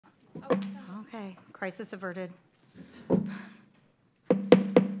Okay, crisis averted.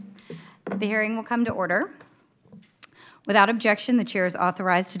 The hearing will come to order. Without objection, the chair is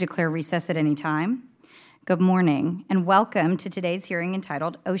authorized to declare recess at any time. Good morning, and welcome to today's hearing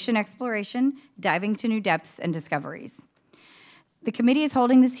entitled Ocean Exploration, Diving to New Depths and Discoveries. The committee is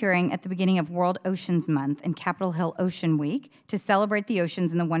holding this hearing at the beginning of World Oceans Month and Capitol Hill Ocean Week to celebrate the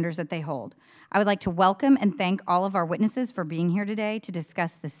oceans and the wonders that they hold. I would like to welcome and thank all of our witnesses for being here today to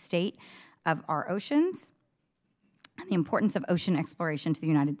discuss the state of our oceans and the importance of ocean exploration to the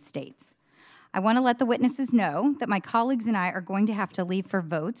United States. I want to let the witnesses know that my colleagues and I are going to have to leave for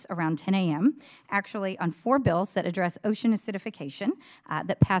votes around 10 a.m., actually on 4 bills that address ocean acidification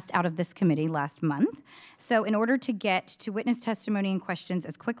that passed out of this committee last month. So in order to get to witness testimony and questions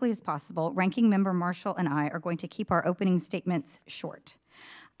as quickly as possible, Ranking Member Marshall and I are going to keep our opening statements short.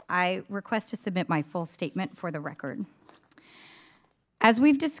 I request to submit my full statement for the record. As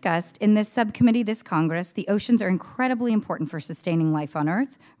we've discussed in this subcommittee this Congress, the oceans are incredibly important for sustaining life on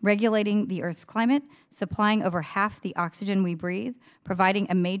Earth, regulating the Earth's climate, supplying over half the oxygen we breathe, providing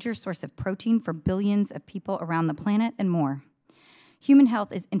a major source of protein for billions of people around the planet, and more. Human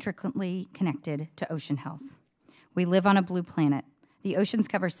health is intricately connected to ocean health. We live on a blue planet. The oceans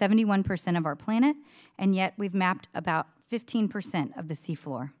cover 71% of our planet, and yet we've mapped about 15% of the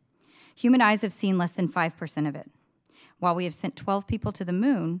seafloor. Human eyes have seen less than 5% of it. While we have sent 12 people to the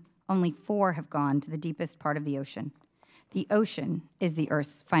moon, only 4 have gone to the deepest part of the ocean. The ocean is the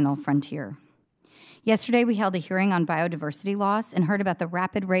Earth's final frontier. Yesterday, we held a hearing on biodiversity loss and heard about the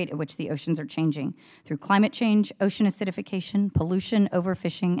rapid rate at which the oceans are changing through climate change, ocean acidification, pollution,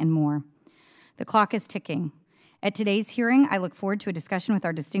 overfishing, and more. The clock is ticking. At today's hearing, I look forward to a discussion with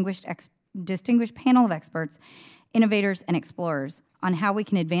our distinguished panel of experts, innovators, and explorers on how we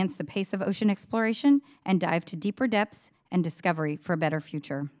can advance the pace of ocean exploration and dive to deeper depths and discovery for a better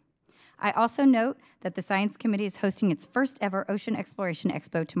future. I also note that the Science Committee is hosting its first ever Ocean Exploration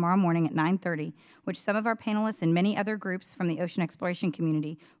Expo tomorrow morning at 9:30, which some of our panelists and many other groups from the ocean exploration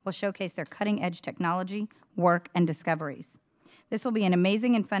community will showcase their cutting-edge technology, work, and discoveries. This will be an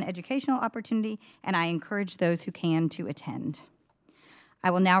amazing and fun educational opportunity, and I encourage those who can to attend.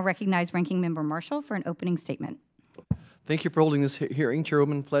 I will now recognize Ranking Member Marshall for an opening statement. Thank you for holding this hearing,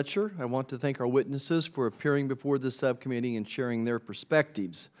 Chairwoman Fletcher. I want to thank our witnesses for appearing before this subcommittee and sharing their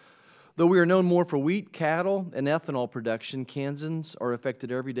perspectives. Though we are known more for wheat, cattle, and ethanol production, Kansans are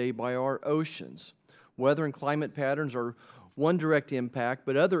affected every day by our oceans. Weather and climate patterns are one direct impact,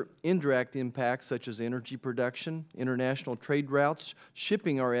 but other indirect impacts such as energy production, international trade routes,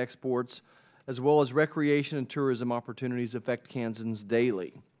 shipping our exports, as well as recreation and tourism opportunities affect Kansans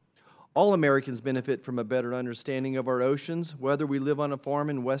daily. All Americans benefit from a better understanding of our oceans, whether we live on a farm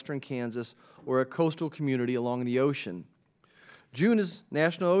in western Kansas or a coastal community along the ocean. June is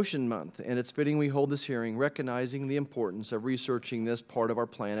National Ocean Month, and it's fitting we hold this hearing recognizing the importance of researching this part of our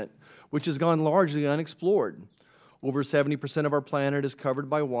planet, which has gone largely unexplored. Over 70% of our planet is covered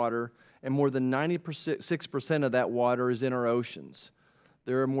by water, and more than 96% of that water is in our oceans.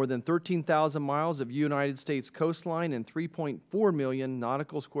 There are more than 13,000 miles of United States coastline and 3.4 million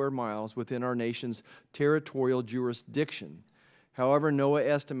nautical square miles within our nation's territorial jurisdiction. However, NOAA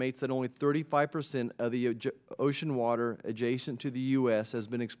estimates that only 35% of the ocean water adjacent to the U.S. has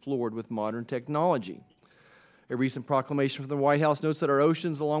been explored with modern technology. A recent proclamation from the White House notes that our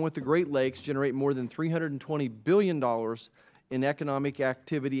oceans, along with the Great Lakes, generate more than $320 billion in economic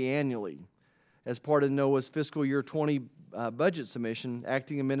activity annually. As part of NOAA's fiscal year 20 budget submission,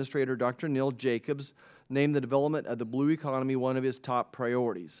 Acting Administrator Dr. Neil Jacobs named the development of the blue economy one of his top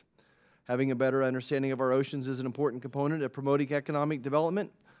priorities. Having a better understanding of our oceans is an important component of promoting economic development,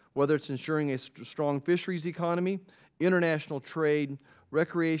 whether it's ensuring a strong fisheries economy, international trade,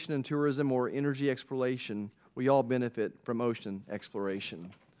 recreation and tourism, or energy exploration. We all benefit from ocean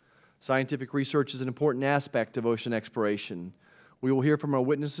exploration. Scientific research is an important aspect of ocean exploration. We will hear from our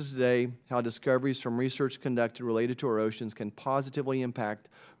witnesses today how discoveries from research conducted related to our oceans can positively impact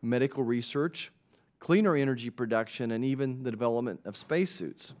medical research, cleaner energy production, and even the development of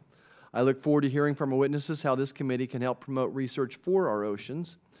spacesuits. I look forward to hearing from our witnesses how this committee can help promote research for our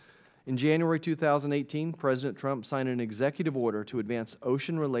oceans. In January 2018, President Trump signed an executive order to advance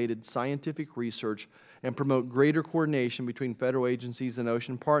ocean-related scientific research and promote greater coordination between federal agencies and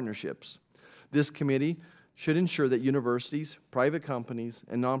ocean partnerships. This committee should ensure that universities, private companies,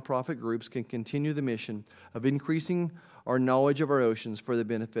 and nonprofit groups can continue the mission of increasing our knowledge of our oceans for the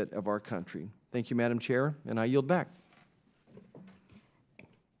benefit of our country. Thank you, Madam Chair, and I yield back.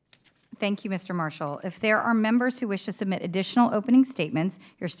 Thank you, Mr. Marshall. If there are members who wish to submit additional opening statements,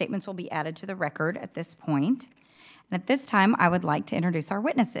 your statements will be added to the record at this point. And at this time, I would like to introduce our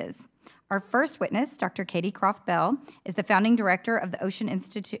witnesses. Our first witness, Dr. Katy Croff Bell, is the founding director of the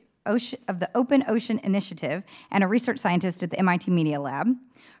Open Ocean Initiative and a research scientist at the MIT Media Lab.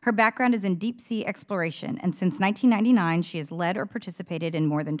 Her background is in deep sea exploration, and since 1999, she has led or participated in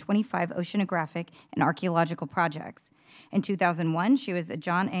more than 25 oceanographic and archaeological projects. In 2001, she was a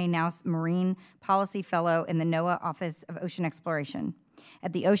John A. Naus Marine Policy Fellow in the NOAA Office of Ocean Exploration.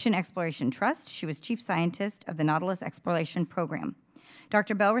 At the Ocean Exploration Trust, she was chief scientist of the Nautilus Exploration Program.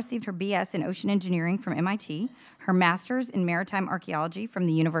 Dr. Bell received her BS in Ocean Engineering from MIT, her master's in Maritime Archaeology from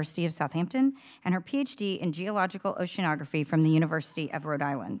the University of Southampton, and her PhD in Geological Oceanography from the University of Rhode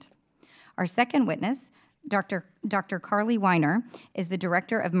Island. Our second witness, Dr. Carlie Wiener, is the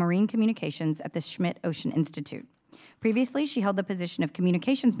Director of Marine Communications at the Schmidt Ocean Institute. Previously, she held the position of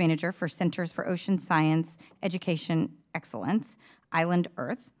Communications Manager for Centers for Ocean Science, Education Excellence, Island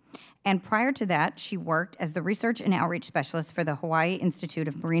Earth. And prior to that, she worked as the Research and Outreach Specialist for the Hawaii Institute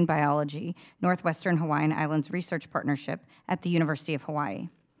of Marine Biology, Northwestern Hawaiian Islands Research Partnership at the University of Hawaii.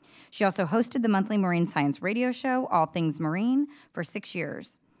 She also hosted the monthly marine science radio show, All Things Marine, for 6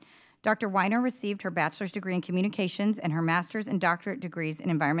 years. Dr. Wiener received her bachelor's degree in communications and her master's and doctorate degrees in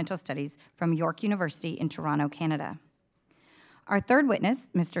environmental studies from York University in Toronto, Canada. Our third witness,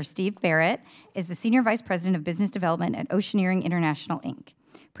 Mr. Steve Barrett, is the Senior Vice President of Business Development at Oceaneering International, Inc.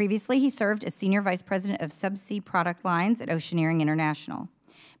 Previously, he served as Senior Vice President of Subsea Product Lines at Oceaneering International.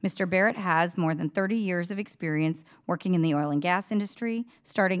 Mr. Barrett has more than 30 years of experience working in the oil and gas industry,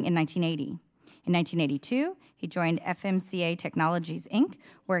 starting in 1980. In 1982, he joined FMCA Technologies, Inc.,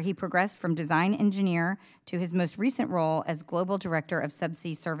 where he progressed from design engineer to his most recent role as Global Director of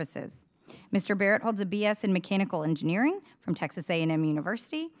Subsea Services. Mr. Barrett holds a BS in Mechanical Engineering from Texas A&M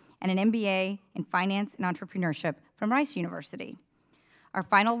University and an MBA in Finance and Entrepreneurship from Rice University. Our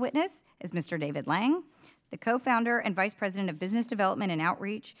final witness is Mr. David Lang, the co-founder and vice president of business development and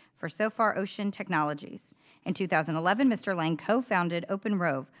outreach for Sofar Ocean Technologies. In 2011, Mr. Lang co-founded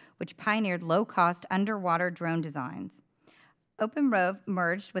OpenRove, which pioneered low-cost underwater drone designs. OpenRove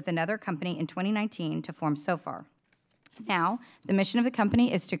merged with another company in 2019 to form Sofar. Now, the mission of the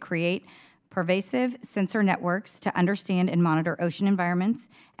company is to create pervasive sensor networks to understand and monitor ocean environments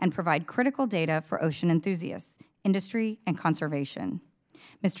and provide critical data for ocean enthusiasts, industry, and conservation.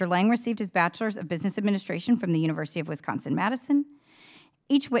 Mr. Lang received his Bachelor's of Business Administration from the University of Wisconsin-Madison.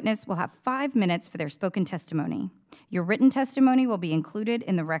 Each witness will have 5 minutes for their spoken testimony. Your written testimony will be included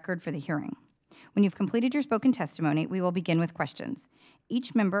in the record for the hearing. When you've completed your spoken testimony, we will begin with questions.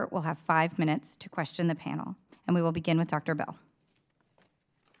 Each member will have 5 minutes to question the panel, and we will begin with Dr. Bell.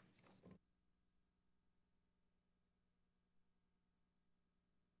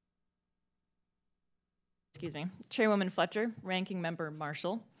 Chairwoman Fletcher, Ranking Member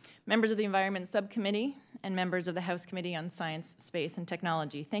Marshall, members of the Environment Subcommittee, and members of the House Committee on Science, Space, and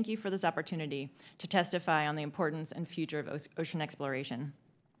Technology, thank you for this opportunity to testify on the importance and future of ocean exploration.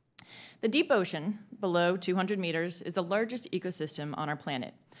 The deep ocean, below 200 meters, is the largest ecosystem on our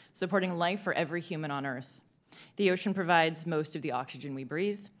planet, supporting life for every human on Earth. The ocean provides most of the oxygen we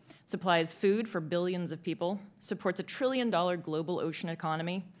breathe, supplies food for billions of people, supports a $1 trillion global ocean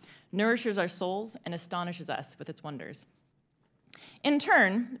economy, nourishes our souls, and astonishes us with its wonders. In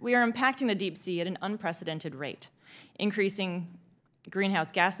turn, we are impacting the deep sea at an unprecedented rate, increasing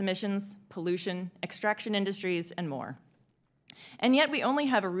greenhouse gas emissions, pollution, extraction industries, and more. And yet we only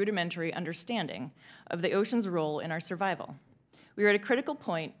have a rudimentary understanding of the ocean's role in our survival. We are at a critical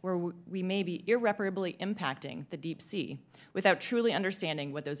point where we may be irreparably impacting the deep sea without truly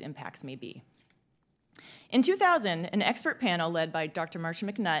understanding what those impacts may be. In 2000, an expert panel led by Dr. Marcia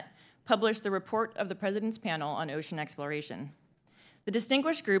McNutt published the report of the President's Panel on Ocean Exploration. The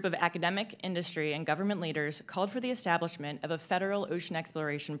distinguished group of academic, industry, and government leaders called for the establishment of a federal ocean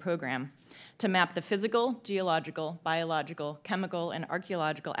exploration program to map the physical, geological, biological, chemical, and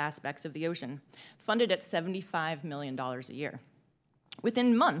archaeological aspects of the ocean, funded at $75 million a year.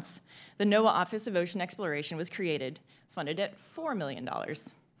 Within months, the NOAA Office of Ocean Exploration was created, funded at $4 million,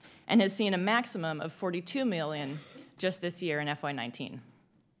 and has seen a maximum of $42 million just this year in FY19.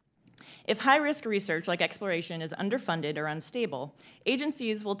 If high-risk research like exploration is underfunded or unstable,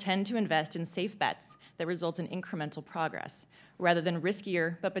 agencies will tend to invest in safe bets that result in incremental progress, rather than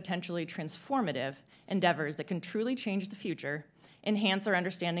riskier but potentially transformative endeavors that can truly change the future, enhance our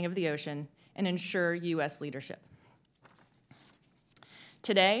understanding of the ocean, and ensure U.S. leadership.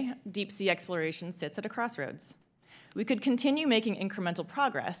 Today, deep sea exploration sits at a crossroads. We could continue making incremental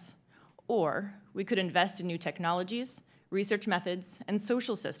progress, or we could invest in new technologies, research methods, and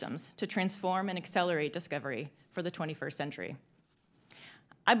social systems to transform and accelerate discovery for the 21st century.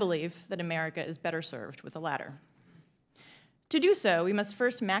 I believe that America is better served with the latter. To do so, we must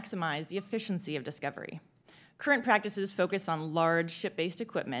first maximize the efficiency of discovery. Current practices focus on large ship-based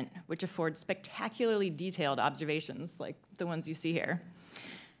equipment, which affords spectacularly detailed observations, like the ones you see here,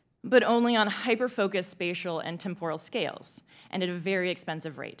 but only on hyper-focused spatial and temporal scales, and at a very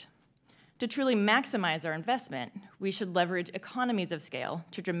expensive rate. To truly maximize our investment, we should leverage economies of scale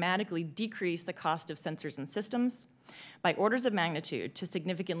to dramatically decrease the cost of sensors and systems by orders of magnitude to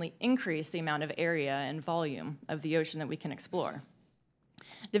significantly increase the amount of area and volume of the ocean that we can explore.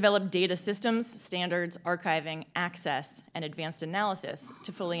 Develop data systems, standards, archiving, access, and advanced analysis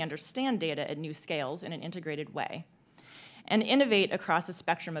to fully understand data at new scales in an integrated way. And innovate across a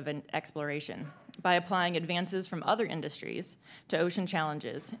spectrum of exploration by applying advances from other industries to ocean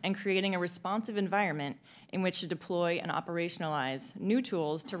challenges and creating a responsive environment in which to deploy and operationalize new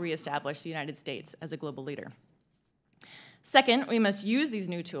tools to reestablish the United States as a global leader. Second, we must use these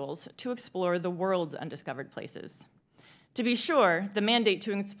new tools to explore the world's undiscovered places. To be sure, the mandate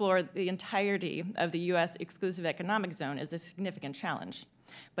to explore the entirety of the U.S. exclusive economic zone is a significant challenge,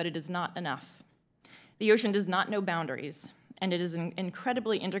 but it is not enough. The ocean does not know boundaries, and it is an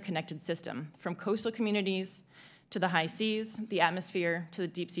incredibly interconnected system, from coastal communities to the high seas, the atmosphere, to the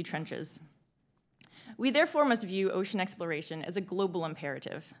deep sea trenches. We therefore must view ocean exploration as a global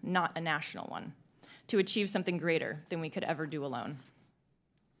imperative, not a national one, to achieve something greater than we could ever do alone.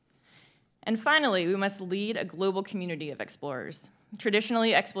 And finally, we must lead a global community of explorers.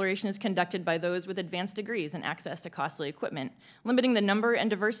 Traditionally, exploration is conducted by those with advanced degrees and access to costly equipment, limiting the number and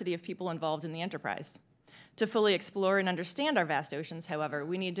diversity of people involved in the enterprise. To fully explore and understand our vast oceans, however,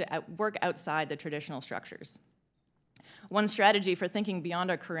 we need to work outside the traditional structures. One strategy for thinking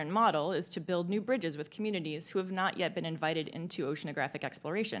beyond our current model is to build new bridges with communities who have not yet been invited into oceanographic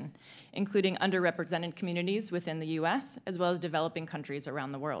exploration, including underrepresented communities within the US, as well as developing countries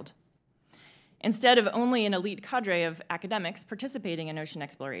around the world. Instead of only an elite cadre of academics participating in ocean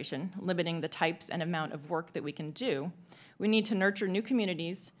exploration, limiting the types and amount of work that we can do, we need to nurture new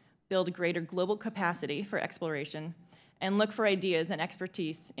communities, build greater global capacity for exploration, and look for ideas and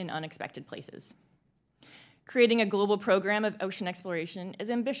expertise in unexpected places. Creating a global program of ocean exploration is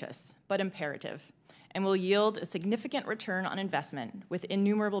ambitious, but imperative, and will yield a significant return on investment with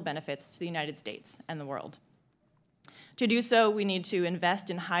innumerable benefits to the United States and the world. To do so, we need to invest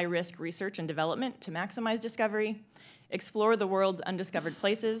in high-risk research and development to maximize discovery, explore the world's undiscovered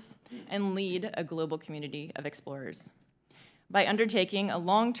places, and lead a global community of explorers. By undertaking a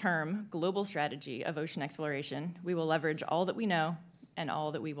long-term global strategy of ocean exploration, we will leverage all that we know and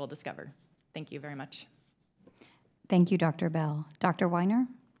all that we will discover. Thank you very much. Thank you, Dr. Bell. Dr. Wiener?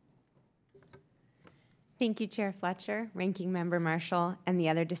 Thank you, Chair Fletcher, Ranking Member Marshall, and the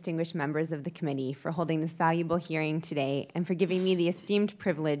other distinguished members of the committee for holding this valuable hearing today and for giving me the esteemed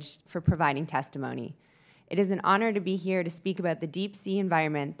privilege for providing testimony. It is an honor to be here to speak about the deep sea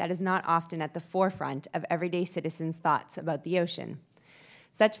environment that is not often at the forefront of everyday citizens' thoughts about the ocean.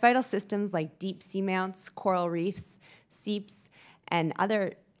 Such vital systems like deep seamounts, coral reefs, seeps, and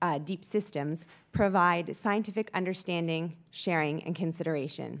other deep systems provide scientific understanding, sharing, and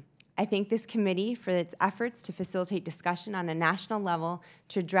consideration. I thank this committee for its efforts to facilitate discussion on a national level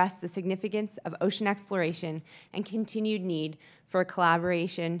to address the significance of ocean exploration and continued need for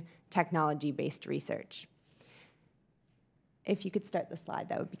collaboration, technology-based research. If you could start the slide,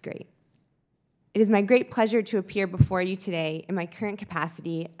 that would be great. It is my great pleasure to appear before you today in my current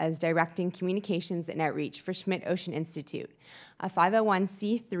capacity as Directing Communications and Outreach for Schmidt Ocean Institute, a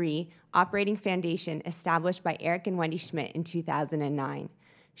 501c3 operating foundation established by Eric and Wendy Schmidt in 2009.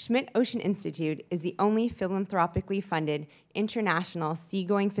 Schmidt Ocean Institute is the only philanthropically funded international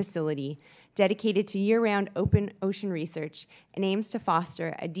seagoing facility dedicated to year-round open ocean research and aims to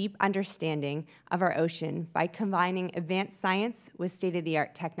foster a deep understanding of our ocean by combining advanced science with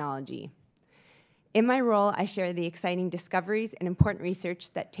state-of-the-art technology. In my role, I share the exciting discoveries and important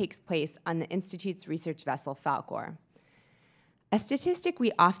research that takes place on the Institute's research vessel, Falkor. A statistic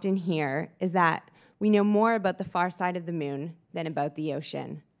we often hear is that we know more about the far side of the moon than about the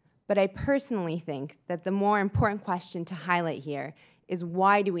ocean. But I personally think that the more important question to highlight here is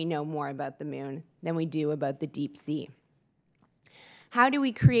why do we know more about the moon than we do about the deep sea? How do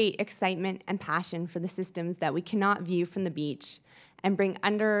we create excitement and passion for the systems that we cannot view from the beach and bring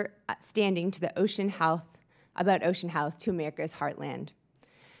understanding to the ocean health, about ocean health to America's heartland?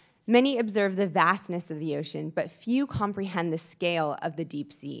 Many observe the vastness of the ocean, but few comprehend the scale of the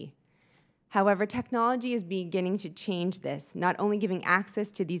deep sea. However, technology is beginning to change this, not only giving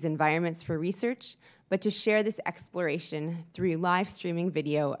access to these environments for research, but to share this exploration through live streaming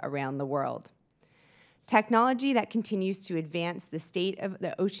video around the world. Technology that continues to advance the state of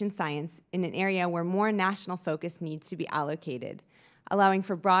the ocean science in an area where more national focus needs to be allocated, allowing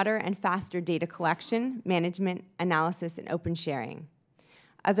for broader and faster data collection, management, analysis, and open sharing.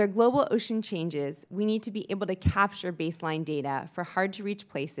 As our global ocean changes, we need to be able to capture baseline data for hard-to-reach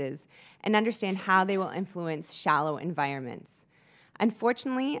places and understand how they will influence shallow environments.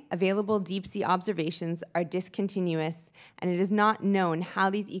 Unfortunately, available deep-sea observations are discontinuous, and it is not known how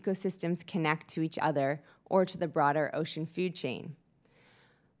these ecosystems connect to each other or to the broader ocean food chain.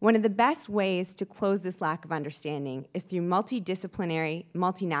 One of the best ways to close this lack of understanding is through multidisciplinary,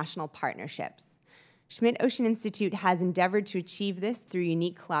 multinational partnerships. Schmidt Ocean Institute has endeavored to achieve this through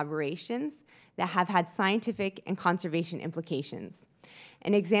unique collaborations that have had scientific and conservation implications.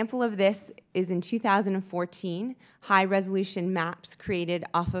 An example of this is in 2014, high-resolution maps created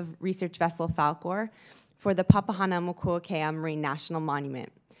off of research vessel Falkor for the Papahanaumokuakea Marine National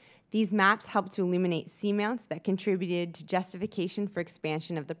Monument. These maps helped to illuminate seamounts that contributed to justification for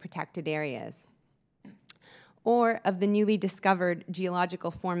expansion of the protected areas, or of the newly discovered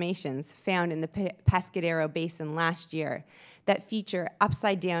geological formations found in the Pescadero Basin last year that feature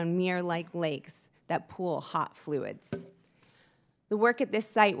upside-down mirror-like lakes that pool hot fluids. The work at this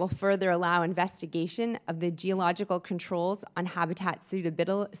site will further allow investigation of the geological controls on habitat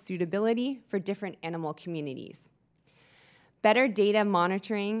suitability for different animal communities. Better data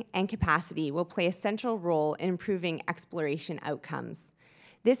monitoring and capacity will play a central role in improving exploration outcomes.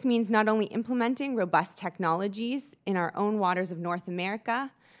 This means not only implementing robust technologies in our own waters of North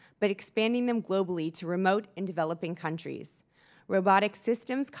America, but expanding them globally to remote and developing countries. Robotic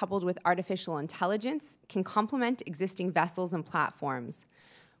systems coupled with artificial intelligence can complement existing vessels and platforms.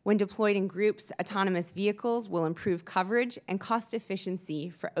 When deployed in groups, autonomous vehicles will improve coverage and cost efficiency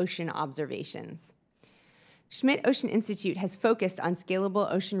for ocean observations. Schmidt Ocean Institute has focused on scalable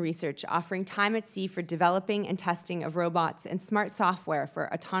ocean research, offering time at sea for developing and testing of robots and smart software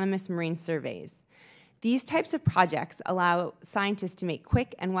for autonomous marine surveys. These types of projects allow scientists to make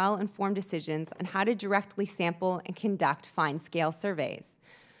quick and well-informed decisions on how to directly sample and conduct fine-scale surveys.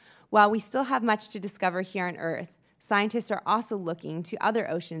 While we still have much to discover here on Earth, scientists are also looking to other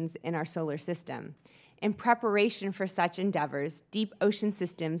oceans in our solar system. In preparation for such endeavors, deep ocean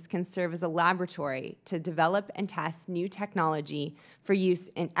systems can serve as a laboratory to develop and test new technology for use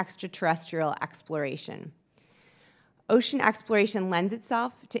in extraterrestrial exploration. Ocean exploration lends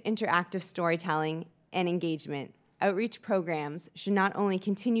itself to interactive storytelling and engagement. Outreach programs should not only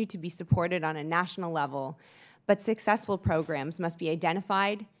continue to be supported on a national level, but successful programs must be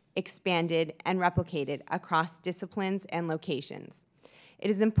identified, expanded, and replicated across disciplines and locations. It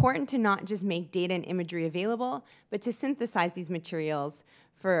is important to not just make data and imagery available, but to synthesize these materials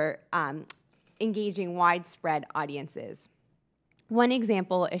for engaging widespread audiences. One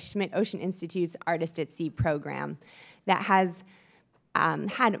example is Schmidt Ocean Institute's Artist at Sea program that has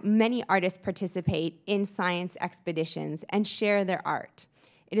had many artists participate in science expeditions and share their art.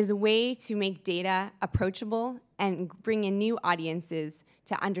 It is a way to make data approachable and bring in new audiences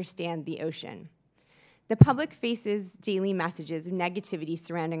to understand the ocean. The public faces daily messages of negativity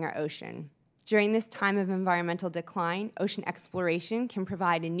surrounding our ocean. During this time of environmental decline, ocean exploration can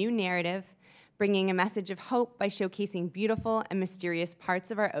provide a new narrative, bringing a message of hope by showcasing beautiful and mysterious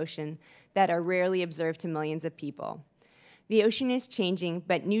parts of our ocean that are rarely observed to millions of people. The ocean is changing,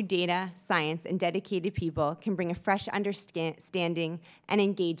 but new data, science, and dedicated people can bring a fresh understanding and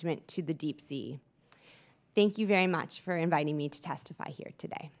engagement to the deep sea. Thank you very much for inviting me to testify here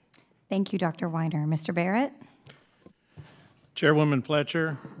today. Thank you, Dr. Wiener. Mr. Barrett? Chairwoman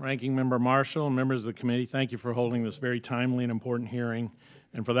Fletcher, Ranking Member Marshall, and members of the committee, thank you for holding this very timely and important hearing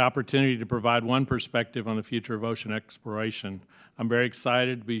and for the opportunity to provide one perspective on the future of ocean exploration. I'm very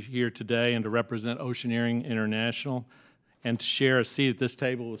excited to be here today and to represent Oceaneering International and to share a seat at this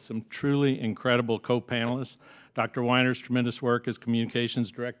table with some truly incredible co-panelists. Dr. Wiener's tremendous work as Communications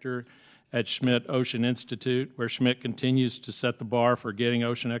Director at Schmidt Ocean Institute, where Schmidt continues to set the bar for getting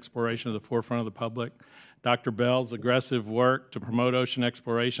ocean exploration to the forefront of the public. Dr. Bell's aggressive work to promote ocean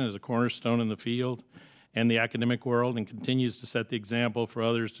exploration as a cornerstone in the field and the academic world, and continues to set the example for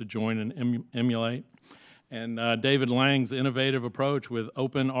others to join and emulate. And David Lang's innovative approach with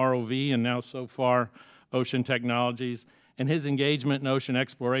open ROV and now Sofar ocean technologies, and his engagement in ocean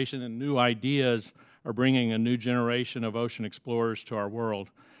exploration and new ideas are bringing a new generation of ocean explorers to our world.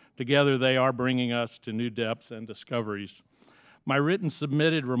 Together, they are bringing us to new depths and discoveries. My written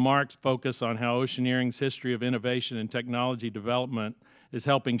submitted remarks focus on how Oceaneering's history of innovation and technology development is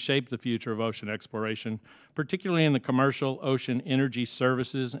helping shape the future of ocean exploration, particularly in the commercial ocean energy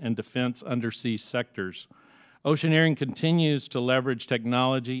services and defense undersea sectors. Oceaneering continues to leverage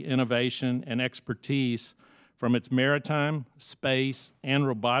technology, innovation, and expertise from its maritime, space, and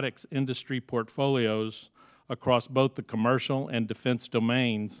robotics industry portfolios across both the commercial and defense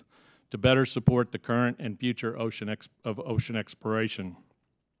domains to better support the current and future ocean exploration.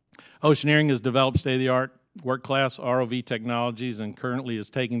 Oceaneering has developed state-of-the-art work-class ROV technologies and currently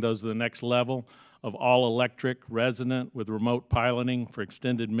is taking those to the next level of all-electric, resident, with remote piloting for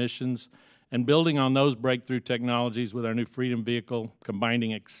extended missions, and building on those breakthrough technologies with our new Freedom vehicle,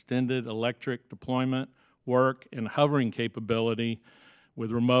 combining extended electric deployment, work, and hovering capability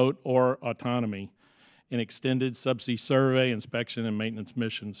with remote or autonomy in extended subsea survey, inspection, and maintenance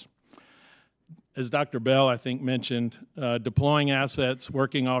missions. As Dr. Bell, I think, mentioned, deploying assets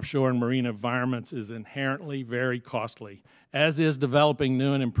working offshore in marine environments is inherently very costly, as is developing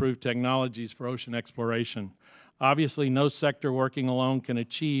new and improved technologies for ocean exploration. Obviously, no sector working alone can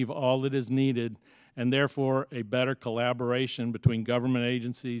achieve all that is needed, and therefore a better collaboration between government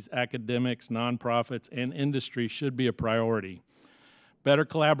agencies, academics, nonprofits, and industry should be a priority. Better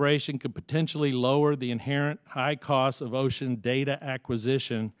collaboration could potentially lower the inherent high costs of ocean data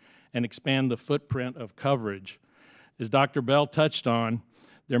acquisition and expand the footprint of coverage. As Dr. Bell touched on,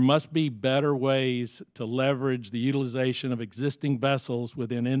 there must be better ways to leverage the utilization of existing vessels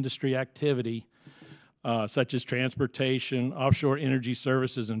within industry activity, such as transportation, offshore energy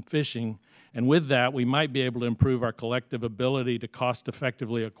services, and fishing. And with that, we might be able to improve our collective ability to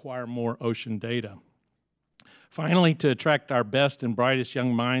cost-effectively acquire more ocean data. Finally, to attract our best and brightest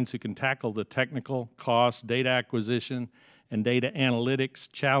young minds who can tackle the technical, cost, data acquisition, and data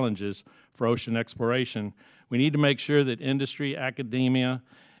analytics challenges for ocean exploration, we need to make sure that industry, academia,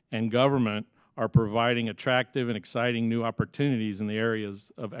 and government are providing attractive and exciting new opportunities in the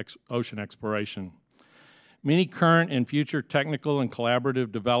areas of ocean exploration. Many current and future technical and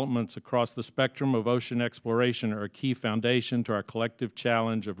collaborative developments across the spectrum of ocean exploration are a key foundation to our collective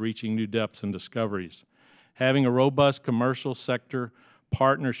challenge of reaching new depths and discoveries. Having a robust commercial sector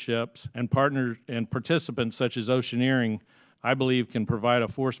partnerships and participants such as Oceaneering, I believe, can provide a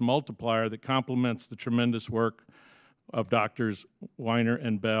force multiplier that complements the tremendous work of Drs. Wiener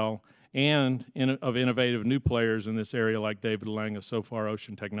and Bell and of innovative new players in this area like David Lang of Sofar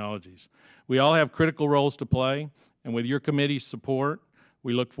Ocean Technologies. We all have critical roles to play, and with your committee's support,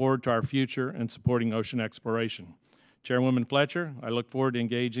 we look forward to our future and supporting ocean exploration. Chairwoman Fletcher, I look forward to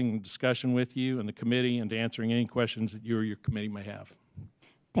engaging in discussion with you and the committee and to answering any questions that you or your committee may have.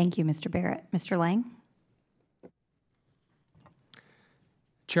 Thank you, Mr. Barrett. Mr. Lang?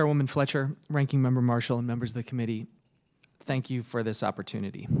 Chairwoman Fletcher, Ranking Member Marshall, and members of the committee, thank you for this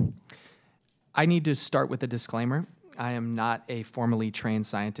opportunity. I need to start with a disclaimer. I am not a formally trained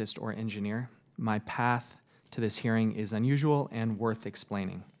scientist or engineer. My path to this hearing is unusual and worth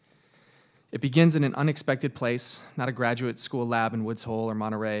explaining. It begins in an unexpected place, not a graduate school lab in Woods Hole or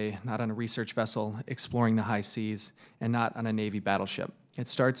Monterey, not on a research vessel exploring the high seas, and not on a Navy battleship. It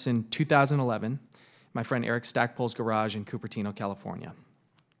starts in 2011, my friend Eric Stackpole's garage in Cupertino, California.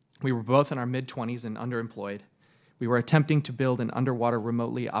 We were both in our mid-20s and underemployed. We were attempting to build an underwater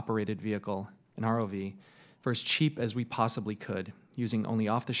remotely operated vehicle, an ROV, for as cheap as we possibly could, using only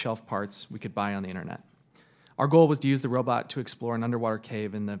off-the-shelf parts we could buy on the internet. Our goal was to use the robot to explore an underwater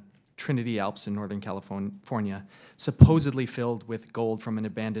cave in the Trinity Alps in Northern California, supposedly filled with gold from an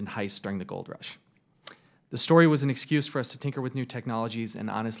abandoned heist during the gold rush. The story was an excuse for us to tinker with new technologies and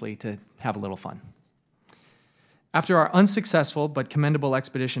honestly to have a little fun. After our unsuccessful but commendable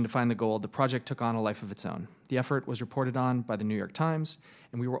expedition to find the gold, the project took on a life of its own. The effort was reported on by the New York Times,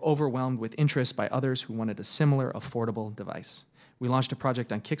 and we were overwhelmed with interest by others who wanted a similar affordable device. We launched a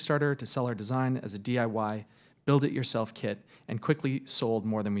project on Kickstarter to sell our design as a DIY, build-it-yourself kit, and quickly sold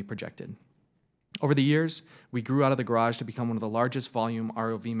more than we projected. Over the years, we grew out of the garage to become one of the largest volume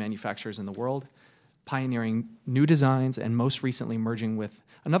ROV manufacturers in the world, pioneering new designs and most recently merging with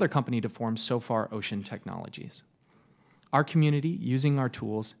another company to form Sofar Ocean Technologies. Our community, using our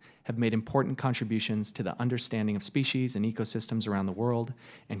tools, have made important contributions to the understanding of species and ecosystems around the world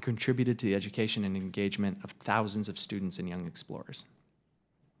and contributed to the education and engagement of thousands of students and young explorers.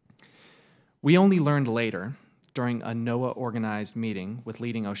 We only learned later, during a NOAA-organized meeting with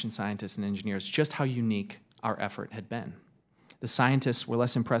leading ocean scientists and engineers, just how unique our effort had been. The scientists were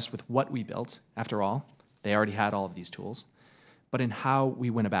less impressed with what we built. After all, they already had all of these tools, but in how we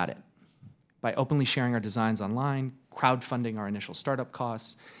went about it. By openly sharing our designs online, crowdfunding our initial startup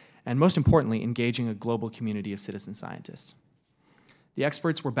costs, and most importantly, engaging a global community of citizen scientists. The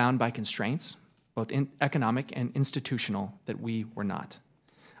experts were bound by constraints, both economic and institutional, that we were not.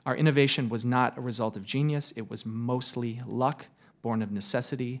 Our innovation was not a result of genius, it was mostly luck, born of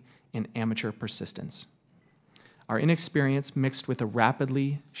necessity and amateur persistence. Our inexperience mixed with a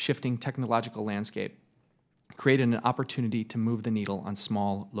rapidly shifting technological landscape created an opportunity to move the needle on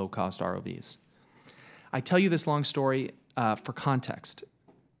small, low-cost ROVs. I tell you this long story for context,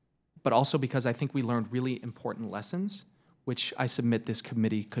 but also because I think we learned really important lessons, which I submit this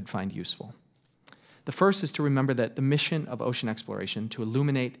committee could find useful. The first is to remember that the mission of ocean exploration, to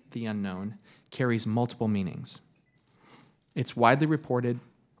illuminate the unknown, carries multiple meanings. It's widely reported,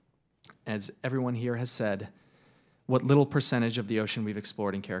 as everyone here has said, what little percentage of the ocean we've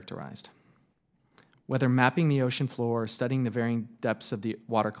explored and characterized. Whether mapping the ocean floor or studying the varying depths of the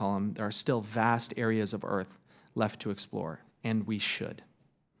water column, there are still vast areas of Earth left to explore, and we should.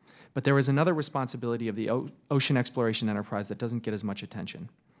 But there is another responsibility of the ocean exploration enterprise that doesn't get as much attention: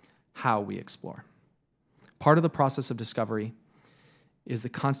 how we explore. Part of the process of discovery is the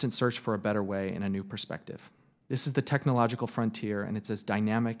constant search for a better way and a new perspective. This is the technological frontier, and it's as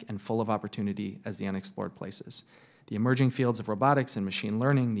dynamic and full of opportunity as the unexplored places. The emerging fields of robotics and machine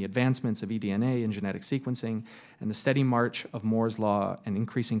learning, the advancements of eDNA and genetic sequencing, and the steady march of Moore's law and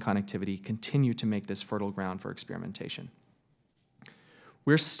increasing connectivity continue to make this fertile ground for experimentation.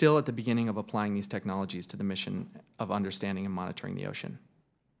 We're still at the beginning of applying these technologies to the mission of understanding and monitoring the ocean.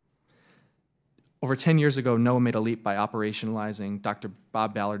 Over 10 years ago, NOAA made a leap by operationalizing Dr.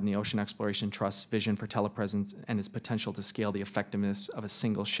 Bob Ballard and the Ocean Exploration Trust's vision for telepresence and its potential to scale the effectiveness of a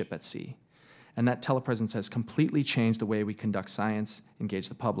single ship at sea. And that telepresence has completely changed the way we conduct science, engage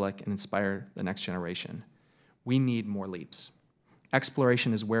the public, and inspire the next generation. We need more leaps.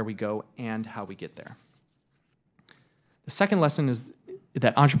 Exploration is where we go and how we get there. The second lesson is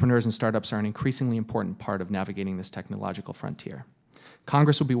that entrepreneurs and startups are an increasingly important part of navigating this technological frontier.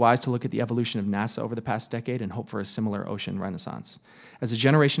 Congress would be wise to look at the evolution of NASA over the past decade and hope for a similar ocean renaissance. As a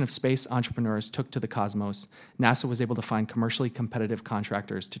generation of space entrepreneurs took to the cosmos, NASA was able to find commercially competitive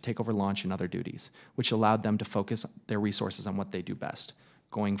contractors to take over launch and other duties, which allowed them to focus their resources on what they do best,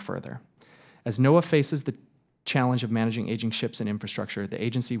 going further. As NOAA faces the challenge of managing aging ships and infrastructure, the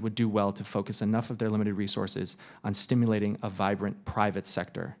agency would do well to focus enough of their limited resources on stimulating a vibrant private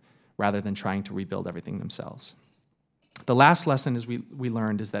sector rather than trying to rebuild everything themselves. The last lesson we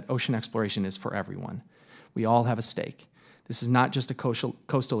learned is that ocean exploration is for everyone. We all have a stake. This is not just a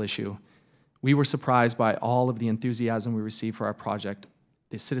coastal issue. We were surprised by all of the enthusiasm we received for our project,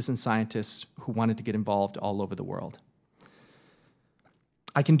 the citizen scientists who wanted to get involved all over the world.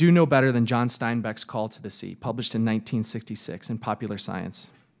 I can do no better than John Steinbeck's Call to the Sea, published in 1966 in Popular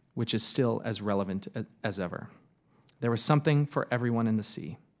Science, which is still as relevant as ever. There was something for everyone in the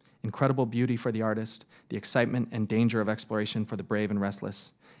sea. Incredible beauty for the artist, the excitement and danger of exploration for the brave and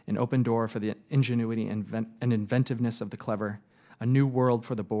restless, an open door for the ingenuity and inventiveness of the clever, a new world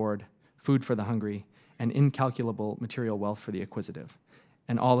for the bored, food for the hungry, and incalculable material wealth for the acquisitive,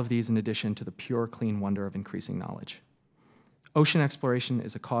 and all of these in addition to the pure, clean wonder of increasing knowledge. Ocean exploration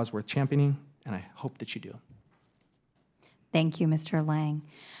is a cause worth championing, and I hope that you do. Thank you, Mr. Lang.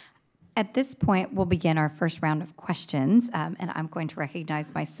 At this point, we'll begin our first round of questions, and I'm going to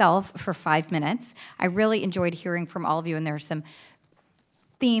recognize myself for 5 minutes. I really enjoyed hearing from all of you, and there are some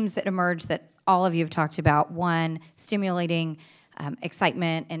themes that emerged that all of you have talked about. One, stimulating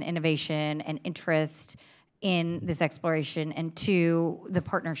excitement and innovation and interest in this exploration, and two, the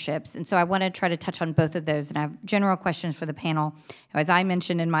partnerships. And so I want to try to touch on both of those, and I have general questions for the panel. As I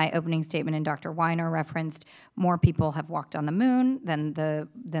mentioned in my opening statement, and Dr. Wiener referenced, more people have walked on the moon than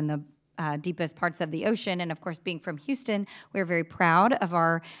the deepest parts of the ocean. And of course, being from Houston, we're very proud of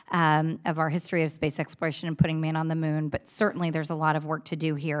our history of space exploration and putting man on the moon. But certainly, there's a lot of work to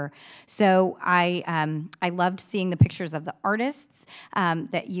do here. So I loved seeing the pictures of the artists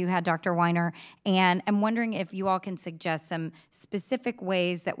that you had, Dr. Wiener, and I'm wondering if you all can suggest some specific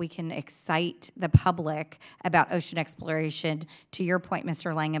ways that we can excite the public about ocean exploration. To your point,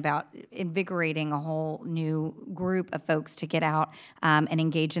 Mr. Lang, about invigorating a whole new group of folks to get out and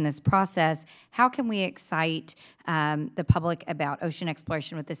engage in this process. How can we excite the public about ocean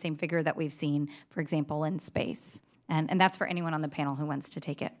exploration with the same vigor that we've seen, for example, in space? And that's for anyone on the panel who wants to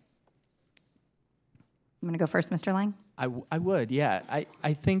take it. I'm going to go first, Mr. Lang. I would, yeah.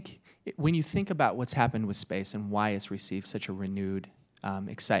 I think when you think about what's happened with space and why it's received such a renewed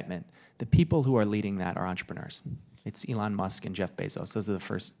excitement, the people who are leading that are entrepreneurs. It's Elon Musk and Jeff Bezos. Those are the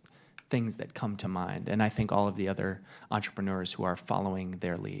first things that come to mind, and I think all of the other entrepreneurs who are following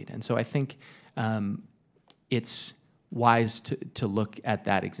their lead. And so I think it's wise to look at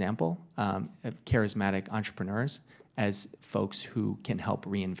that example of charismatic entrepreneurs as folks who can help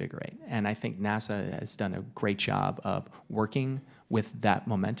reinvigorate. And I think NASA has done a great job of working with that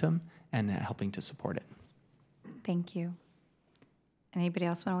momentum and helping to support it. Thank you. Anybody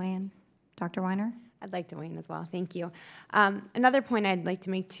else want to weigh in? Dr. Wiener? I'd like to weigh in as well. Thank you. Another point I'd like to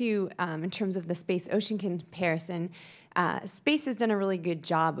make, too, in terms of the space-ocean comparison, space has done a really good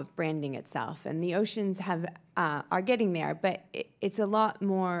job of branding itself, and the oceans are getting there, but it's a lot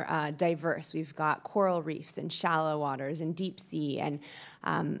more diverse. We've got coral reefs and shallow waters and deep sea and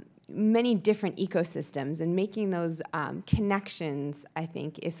many different ecosystems, and making those connections, I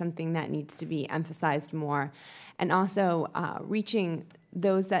think, is something that needs to be emphasized more, and also reaching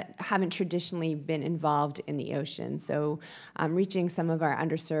those that haven't traditionally been involved in the ocean. So reaching some of our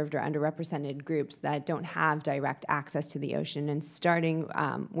underserved or underrepresented groups that don't have direct access to the ocean, and starting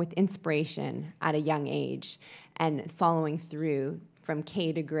with inspiration at a young age and following through from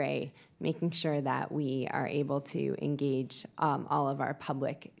K to gray, making sure that we are able to engage all of our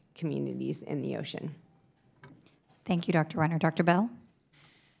public communities in the ocean. Thank you, Dr. Wiener. Dr. Bell?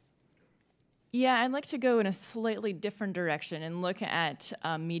 Yeah, I'd like to go in a slightly different direction and look at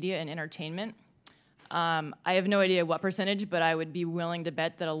media and entertainment. I have no idea what percentage, but I would be willing to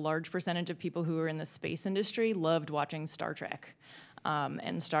bet that a large percentage of people who are in the space industry loved watching Star Trek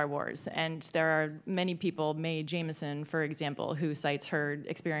and Star Wars. And there are many people, Mae Jemison, for example, who cites her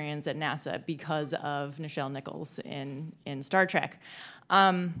experience at NASA because of Nichelle Nichols in Star Trek.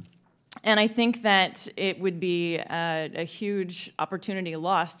 And I think that it would be a huge opportunity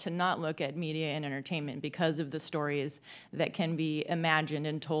lost to not look at media and entertainment because of the stories that can be imagined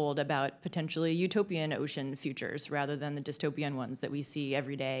and told about potentially utopian ocean futures rather than the dystopian ones that we see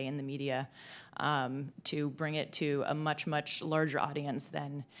every day in the media, to bring it to a much, much larger audience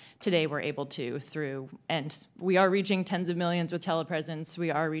than today we're able to through, and we are reaching tens of millions with telepresence, we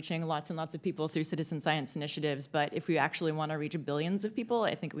are reaching lots and lots of people through citizen science initiatives, but if we actually want to reach billions of people,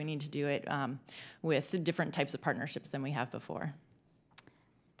 I think we need to do it with different types of partnerships than we have before.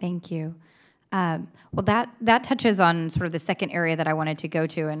 Thank you. Well, that touches on sort of the second area that I wanted to go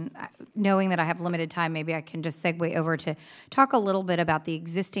to, and knowing that I have limited time, maybe I can just segue over to talk a little bit about the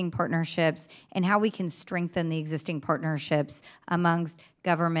existing partnerships and how we can strengthen the existing partnerships amongst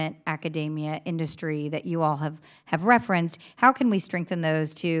government, academia, industry that you all have referenced. How can we strengthen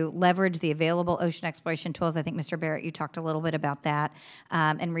those to leverage the available ocean exploration tools? I think, Mr. Barrett, you talked a little bit about that,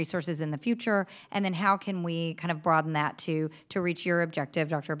 and resources in the future. And then how can we kind of broaden that to reach your objective,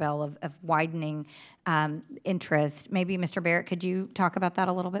 Dr. Bell, of widening interest? Maybe, Mr. Barrett, could you talk about that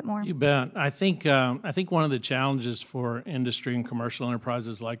a little bit more? You bet. I think one of the challenges for industry and commercial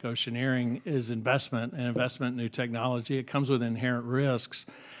enterprises like Oceaneering is investment and investment in new technology. It comes with inherent risks.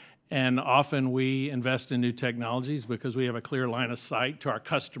 And often we invest in new technologies because we have a clear line of sight to our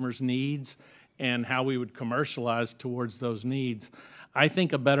customers' needs and how we would commercialize towards those needs. I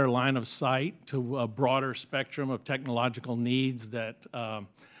think a better line of sight to a broader spectrum of technological needs that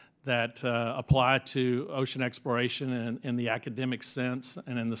apply to ocean exploration in the academic sense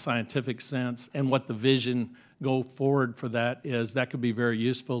and in the scientific sense, and what the vision go forward for that is, that could be very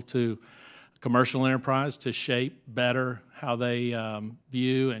useful to commercial enterprise to shape better how they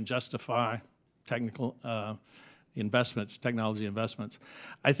view and justify technical investments, technology investments.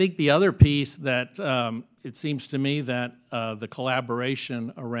 I think the other piece that it seems to me that the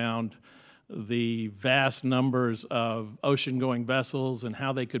collaboration around the vast numbers of ocean-going vessels and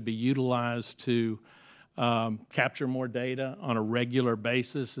how they could be utilized to capture more data on a regular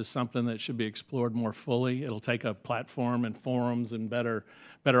basis is something that should be explored more fully. It'll take a platform and forums and better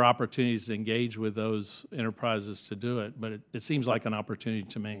opportunities to engage with those enterprises to do it, but it seems like an opportunity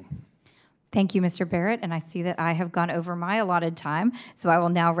to me. Thank you, Mr. Barrett, and I see that I have gone over my allotted time, so I will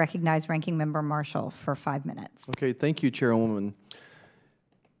now recognize Ranking Member Marshall for 5 minutes. Okay, thank you, Chairwoman.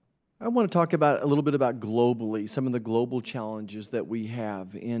 I want to talk a little bit about globally, some of the global challenges that we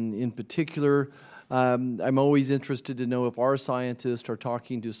have. In particular, I'm always interested to know if our scientists are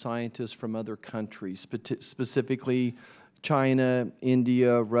talking to scientists from other countries, specifically China,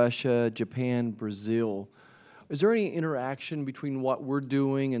 India, Russia, Japan, Brazil. Is there any interaction between what we're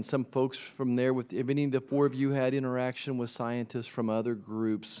doing and some folks from there? Have any of the four of you had interaction with scientists from other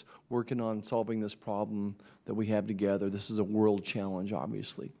groups working on solving this problem that we have together? This is a world challenge,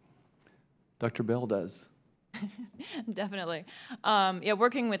 obviously. Dr. Bell does. Definitely. Yeah,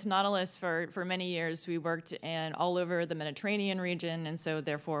 working with Nautilus for many years, we worked all over the Mediterranean region, and so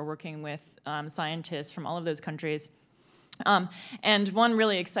therefore working with scientists from all of those countries. And one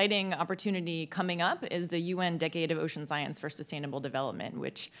really exciting opportunity coming up is the UN Decade of Ocean Science for Sustainable Development,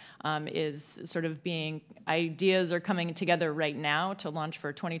 which is sort of ideas are coming together right now to launch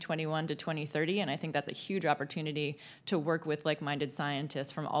for 2021 to 2030, and I think that's a huge opportunity to work with like-minded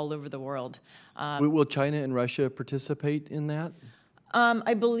scientists from all over the world. Will China and Russia participate in that?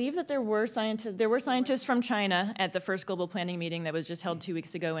 I believe that there were scientists from China at the first global planning meeting that was just held 2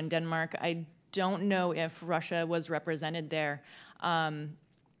 weeks ago in Denmark. I don't know if Russia was represented there,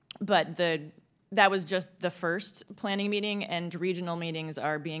 but that was just the first planning meeting, and regional meetings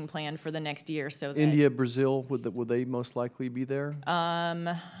are being planned for the next year. So that, India, Brazil, would they most likely be there?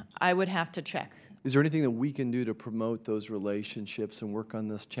 I would have to check. Is there anything that we can do to promote those relationships and work on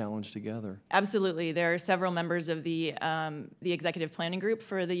this challenge together? Absolutely. There are several members of the executive planning group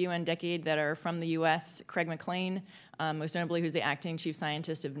for the UN Decade that are from the U.S. Craig McLean, most notably, who's the acting chief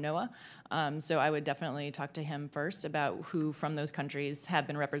scientist of NOAA. So I would definitely talk to him first about who from those countries have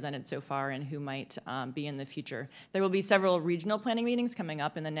been represented so far and who might be in the future. There will be several regional planning meetings coming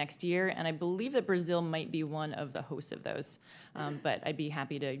up in the next year, and I believe that Brazil might be one of the hosts of those. But I'd be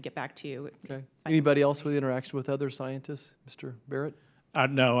happy to get back to you. Okay. Anybody else with interaction with other scientists? Mr. Barrett?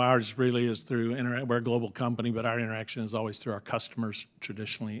 No, ours really is through, we're a global company, but our interaction is always through our customers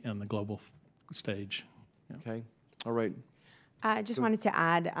traditionally in the global stage. Yeah. Okay. All right. I just wanted to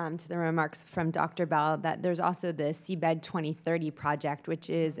add to the remarks from Dr. Bell that there's also the Seabed 2030 project,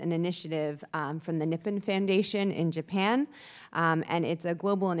 which is an initiative from the Nippon Foundation in Japan, and it's a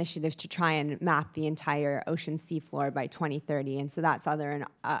global initiative to try and map the entire ocean seafloor by 2030, and so that's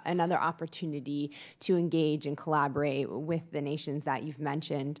another opportunity to engage and collaborate with the nations that you've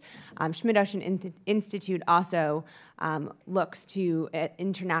mentioned. Schmidt Ocean Institute also looks to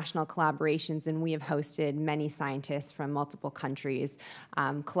international collaborations, and we have hosted many scientists from multiple countries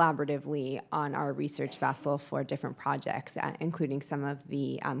collaboratively on our research vessel for different projects, including some of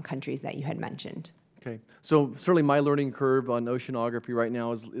the countries that you had mentioned. Okay, so certainly my learning curve on oceanography right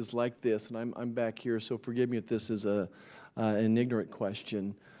now is like this, and I'm back here, so forgive me if this is an ignorant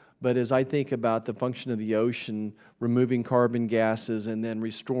question. But as I think about the function of the ocean, removing carbon gases and then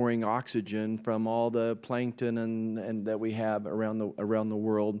restoring oxygen from all the plankton and that we have around the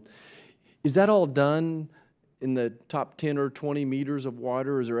world, is that all done in the top 10 or 20 meters of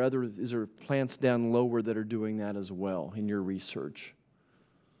water? Or is there plants down lower that are doing that as well in your research?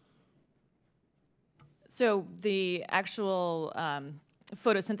 So the actual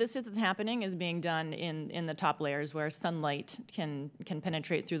photosynthesis that's happening is being done in the top layers where sunlight can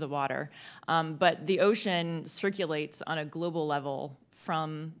penetrate through the water. But the ocean circulates on a global level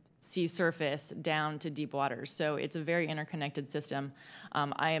from sea surface down to deep waters. So it's a very interconnected system.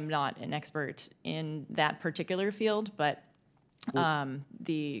 I am not an expert in that particular field, but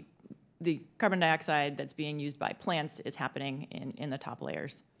the carbon dioxide that's being used by plants is happening in the top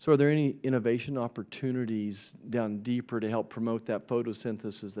layers. So are there any innovation opportunities down deeper to help promote that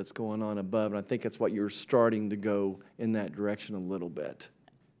photosynthesis that's going on above? And I think that's what you're starting to go in that direction a little bit.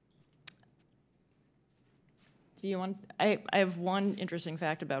 Do you want? I have one interesting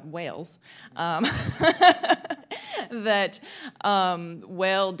fact about whales. That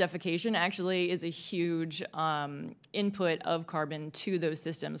whale defecation actually is a huge input of carbon to those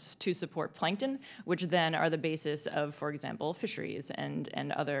systems to support plankton, which then are the basis of, for example, fisheries and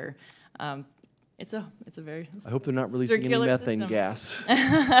other. It's a very. I hope they're not releasing any methane system. Gas.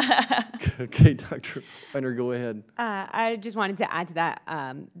 Okay, Dr. Wiener, go ahead. I just wanted to add to that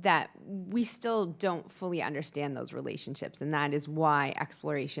that we still don't fully understand those relationships, and that is why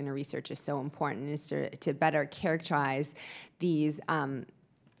exploration and research is so important, is to better characterize these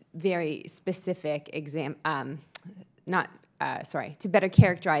very specific to better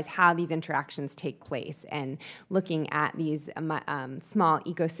characterize how these interactions take place and looking at these small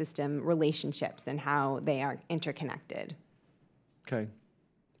ecosystem relationships and how they are interconnected. Okay.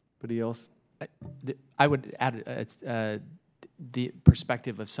 Anybody else? I would add the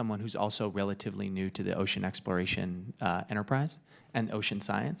perspective of someone who's also relatively new to the ocean exploration enterprise and ocean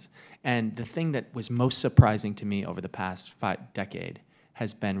science. And the thing that was most surprising to me over the past decade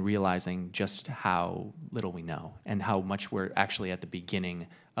has been realizing just how little we know and how much we're actually at the beginning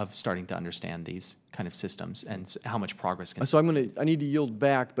of starting to understand these kind of systems and how much progress can. So I need to yield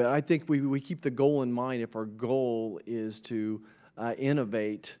back, but I think we keep the goal in mind. If our goal is to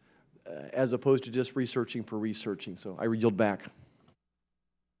innovate as opposed to just researching for researching. So I yield back.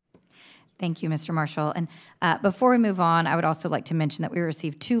 Thank you, Mr. Marshall. And before we move on, I would also like to mention that we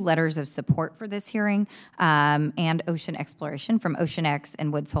received 2 letters of support for this hearing and ocean exploration from OceanX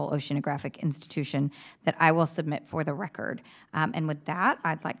and Woods Hole Oceanographic Institution that I will submit for the record. And with that,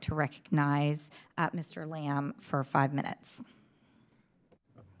 I'd like to recognize Mr. Lamb for 5 minutes.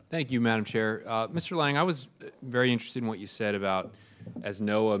 Thank you, Madam Chair. Mr. Lang, I was very interested in what you said about as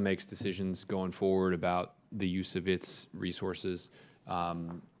NOAA makes decisions going forward about the use of its resources,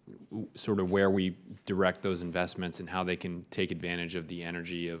 sort of where we direct those investments and how they can take advantage of the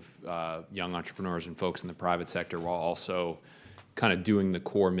energy of young entrepreneurs and folks in the private sector while also kind of doing the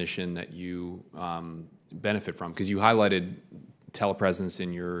core mission that you benefit from. Because you highlighted telepresence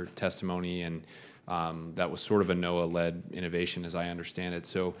in your testimony, and that was sort of a NOAA-led innovation, as I understand it.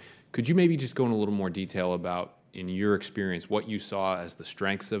 So could you maybe just go in a little more detail about, in your experience, what you saw as the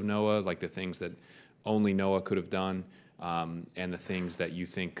strengths of NOAA, like the things that only NOAA could have done, and the things that you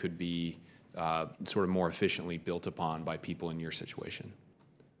think could be sort of more efficiently built upon by people in your situation?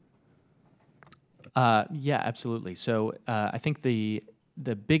 Yeah, absolutely. So I think the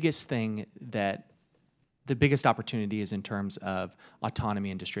biggest thing the biggest opportunity is in terms of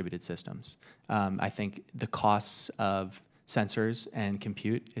autonomy and distributed systems. I think the costs of sensors and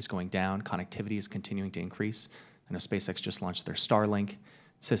compute is going down. Connectivity is continuing to increase. I know SpaceX just launched their Starlink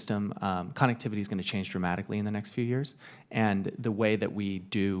system. Connectivity is going to change dramatically in the next few years, and the way that we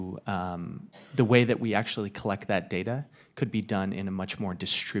actually collect that data could be done in a much more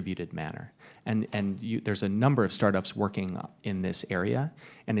distributed manner. And there's a number of startups working in this area,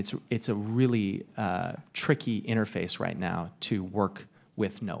 and it's a really tricky interface right now to work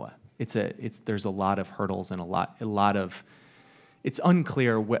with NOAA. There's a lot of hurdles and a lot of it's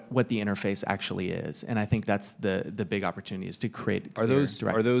unclear what the interface actually is, and I think that's the big opportunity is to create are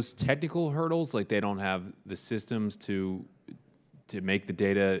those technical hurdles, like they don't have the systems to make the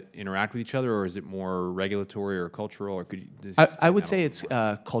data interact with each other, or is it more regulatory or cultural? Or could you, I would say it's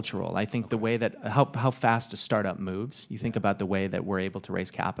cultural. I think the way that how fast a startup moves. You think about the way that we're able to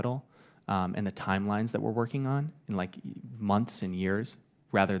raise capital and the timelines that we're working on in like months and years,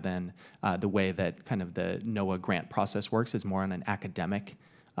 rather than the way that kind of the NOAA grant process works is more on an academic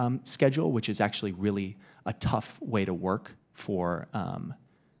schedule, which is actually really a tough way to work for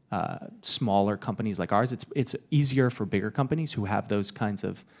smaller companies like ours. It's easier for bigger companies who have those kinds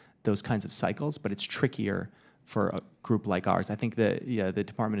of cycles, but it's trickier for a group like ours. I think the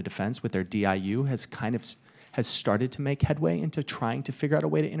Department of Defense with their DIU has started to make headway into trying to figure out a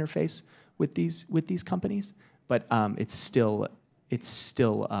way to interface with these companies, but it's still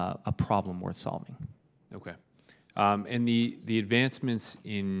a problem worth solving. Okay, and the advancements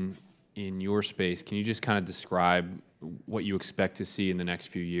in your space, can you just kind of describe what you expect to see in the next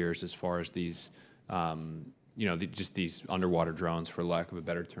few years as far as these, just these underwater drones, for lack of a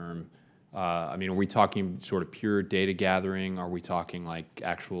better term? I mean, are we talking sort of pure data gathering? Are we talking like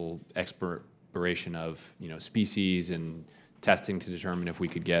actual exploration of, species and testing to determine if we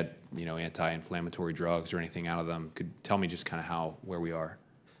could get, anti-inflammatory drugs or anything out of them? Could tell me just kind of where we are.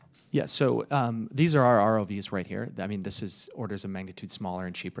 Yeah, so these are our ROVs right here. I mean, this is orders of magnitude smaller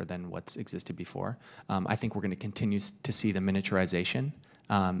and cheaper than what's existed before. I think we're going to continue to see the miniaturization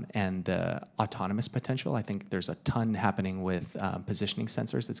and the autonomous potential. I think there's a ton happening with positioning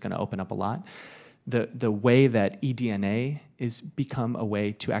sensors that's going to open up a lot. The way that eDNA is become a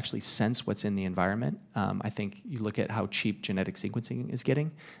way to actually sense what's in the environment, I think you look at how cheap genetic sequencing is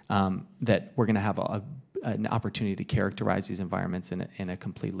getting, that we're going to have an opportunity to characterize these environments in a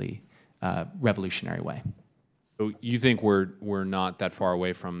completely revolutionary way. So you think we're not that far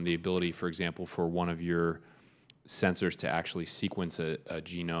away from the ability, for example, for one of your sensors to actually sequence a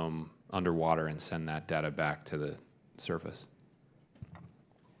genome underwater and send that data back to the surface?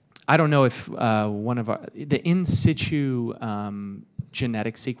 I don't know if the in situ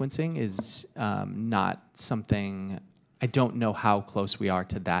genetic sequencing is not something. I don't know how close we are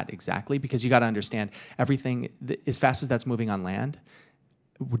to that exactly, because you got to understand everything. As fast as that's moving on land,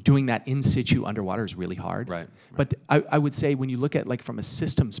 doing that in situ underwater is really hard. Right. But I would say when you look at like from a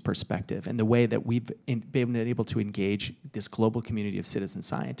systems perspective and the way that we've been able to engage this global community of citizen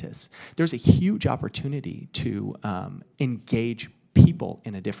scientists, there's a huge opportunity to engage people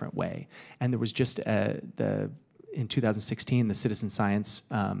in a different way. And there was just in 2016 the Citizen Science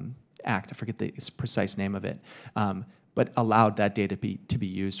Act. I forget the precise name of it. But allowed that data to be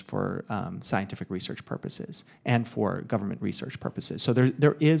used for scientific research purposes and for government research purposes. So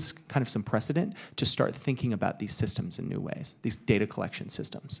there is kind of some precedent to start thinking about these systems in new ways, these data collection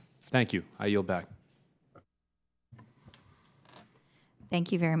systems. Thank you. I yield back.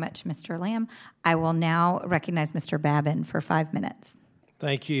 Thank you very much, Mr. Lamb. I will now recognize Mr. Babin for 5 minutes.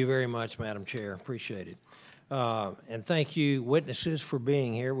 Thank you very much, Madam Chair. Appreciate it. And thank you, witnesses, for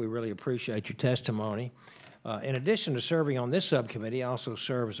being here. We really appreciate your testimony. In addition to serving on this subcommittee, I also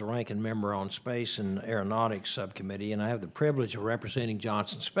serve as a ranking member on Space and Aeronautics Subcommittee, and I have the privilege of representing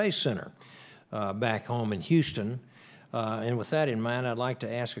Johnson Space Center back home in Houston. And with that in mind, I'd like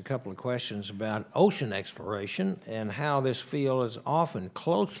to ask a couple of questions about ocean exploration and how this field is often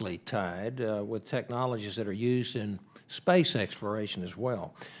closely tied with technologies that are used in space exploration as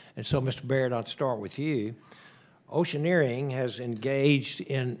well. And so, Mr. Barrett, I'll start with you. Oceaneering has engaged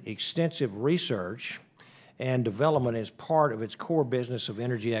in extensive research and development as part of its core business of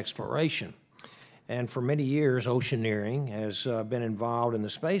energy exploration. And for many years, Oceaneering has been involved in the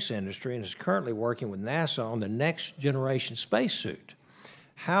space industry and is currently working with NASA on the next generation spacesuit.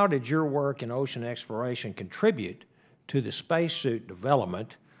 How did your work in ocean exploration contribute to the spacesuit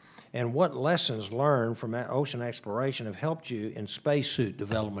development, and what lessons learned from ocean exploration have helped you in spacesuit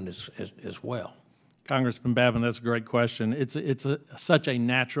development as well? Congressman Babin, that's a great question. It's such a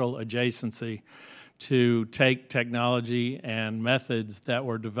natural adjacency to take technology and methods that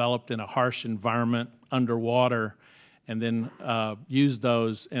were developed in a harsh environment underwater and then use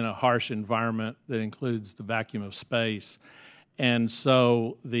those in a harsh environment that includes the vacuum of space. And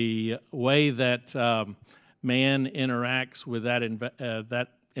so the way that man interacts with that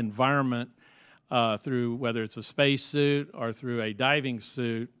environment through whether it's a spacesuit or through a diving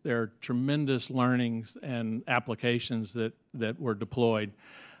suit, there are tremendous learnings and applications that were deployed.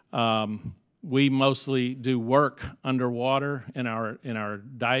 We mostly do work underwater in our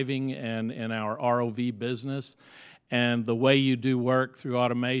diving and in our ROV business. And the way you do work through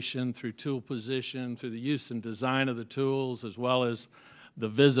automation, through tool position, through the use and design of the tools, as well as the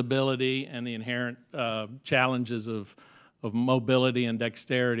visibility and the inherent challenges of mobility and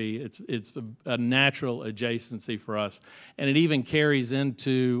dexterity, it's a natural adjacency for us. And it even carries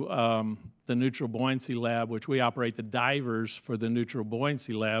into the Neutral Buoyancy Lab, which we operate the divers for the Neutral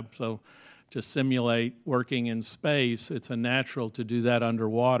Buoyancy Lab. So to simulate working in space, it's a natural to do that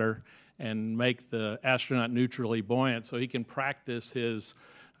underwater and make the astronaut neutrally buoyant so he can practice his,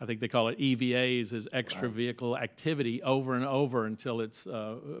 I think they call it EVAs, his extra vehicle activity over and over until it's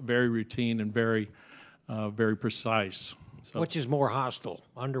very routine and very precise. So, which is more hostile,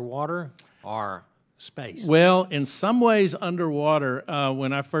 underwater or space? Well, in some ways underwater.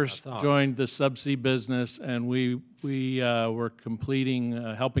 When I first joined the subsea business and we were completing,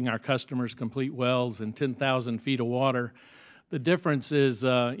 helping our customers complete wells in 10,000 feet of water, the difference is,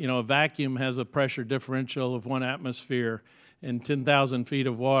 a vacuum has a pressure differential of 1 atmosphere. In 10,000 feet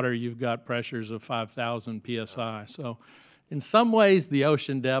of water, you've got pressures of 5,000 psi. So in some ways, the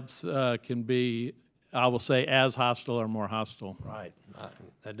ocean depths can be, I will say, as hostile or more hostile. Right.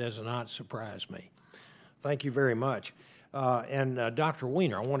 That does not surprise me. Thank you very much. And Dr.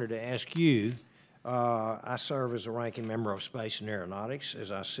 Wiener, I wanted to ask you, I serve as a ranking member of Space and Aeronautics.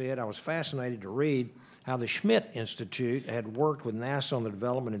 As I said, I was fascinated to read how the Schmidt Institute had worked with NASA on the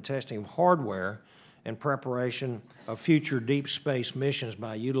development and testing of hardware and preparation of future deep space missions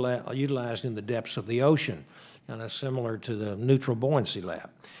by utilizing the depths of the ocean, kind of similar to the Neutral Buoyancy Lab.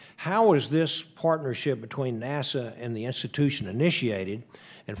 How is this partnership between NASA and the institution initiated?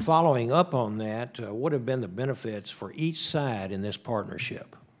 And following up on that, what have been the benefits for each side in this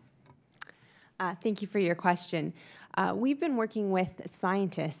partnership? Thank you for your question. We've been working with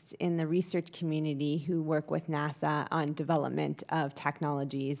scientists in the research community who work with NASA on development of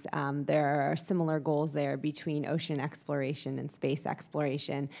technologies. There are similar goals there between ocean exploration and space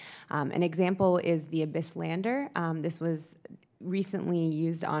exploration. An example is the Abyss lander. This was recently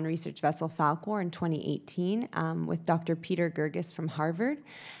used on research vessel Falcor in 2018 with Dr. Peter Gerges from Harvard.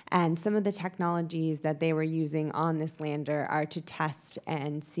 And some of the technologies that they were using on this lander are to test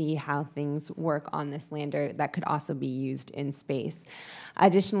and see how things work on this lander that could also be used in space.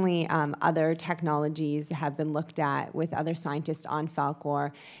 Additionally, other technologies have been looked at with other scientists on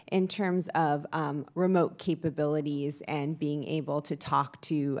Falcor in terms of remote capabilities and being able to talk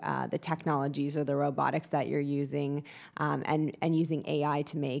to the technologies or the robotics that you're using and using AI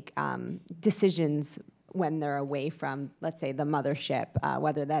to make decisions when they're away from, let's say, the mothership,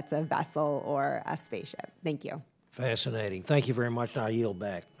 whether that's a vessel or a spaceship. Thank you. Fascinating. Thank you very much. Now I yield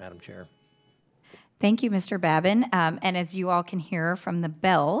back, Madam Chair. Thank you, Mr. Babin. And as you all can hear from the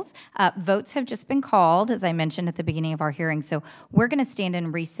bells, votes have just been called, as I mentioned at the beginning of our hearing. So we're going to stand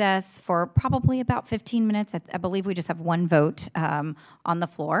in recess for probably about 15 minutes. I believe we just have one vote on the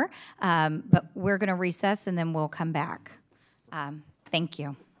floor. But we're going to recess, and then we'll come back. Thank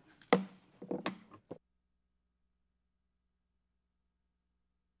you.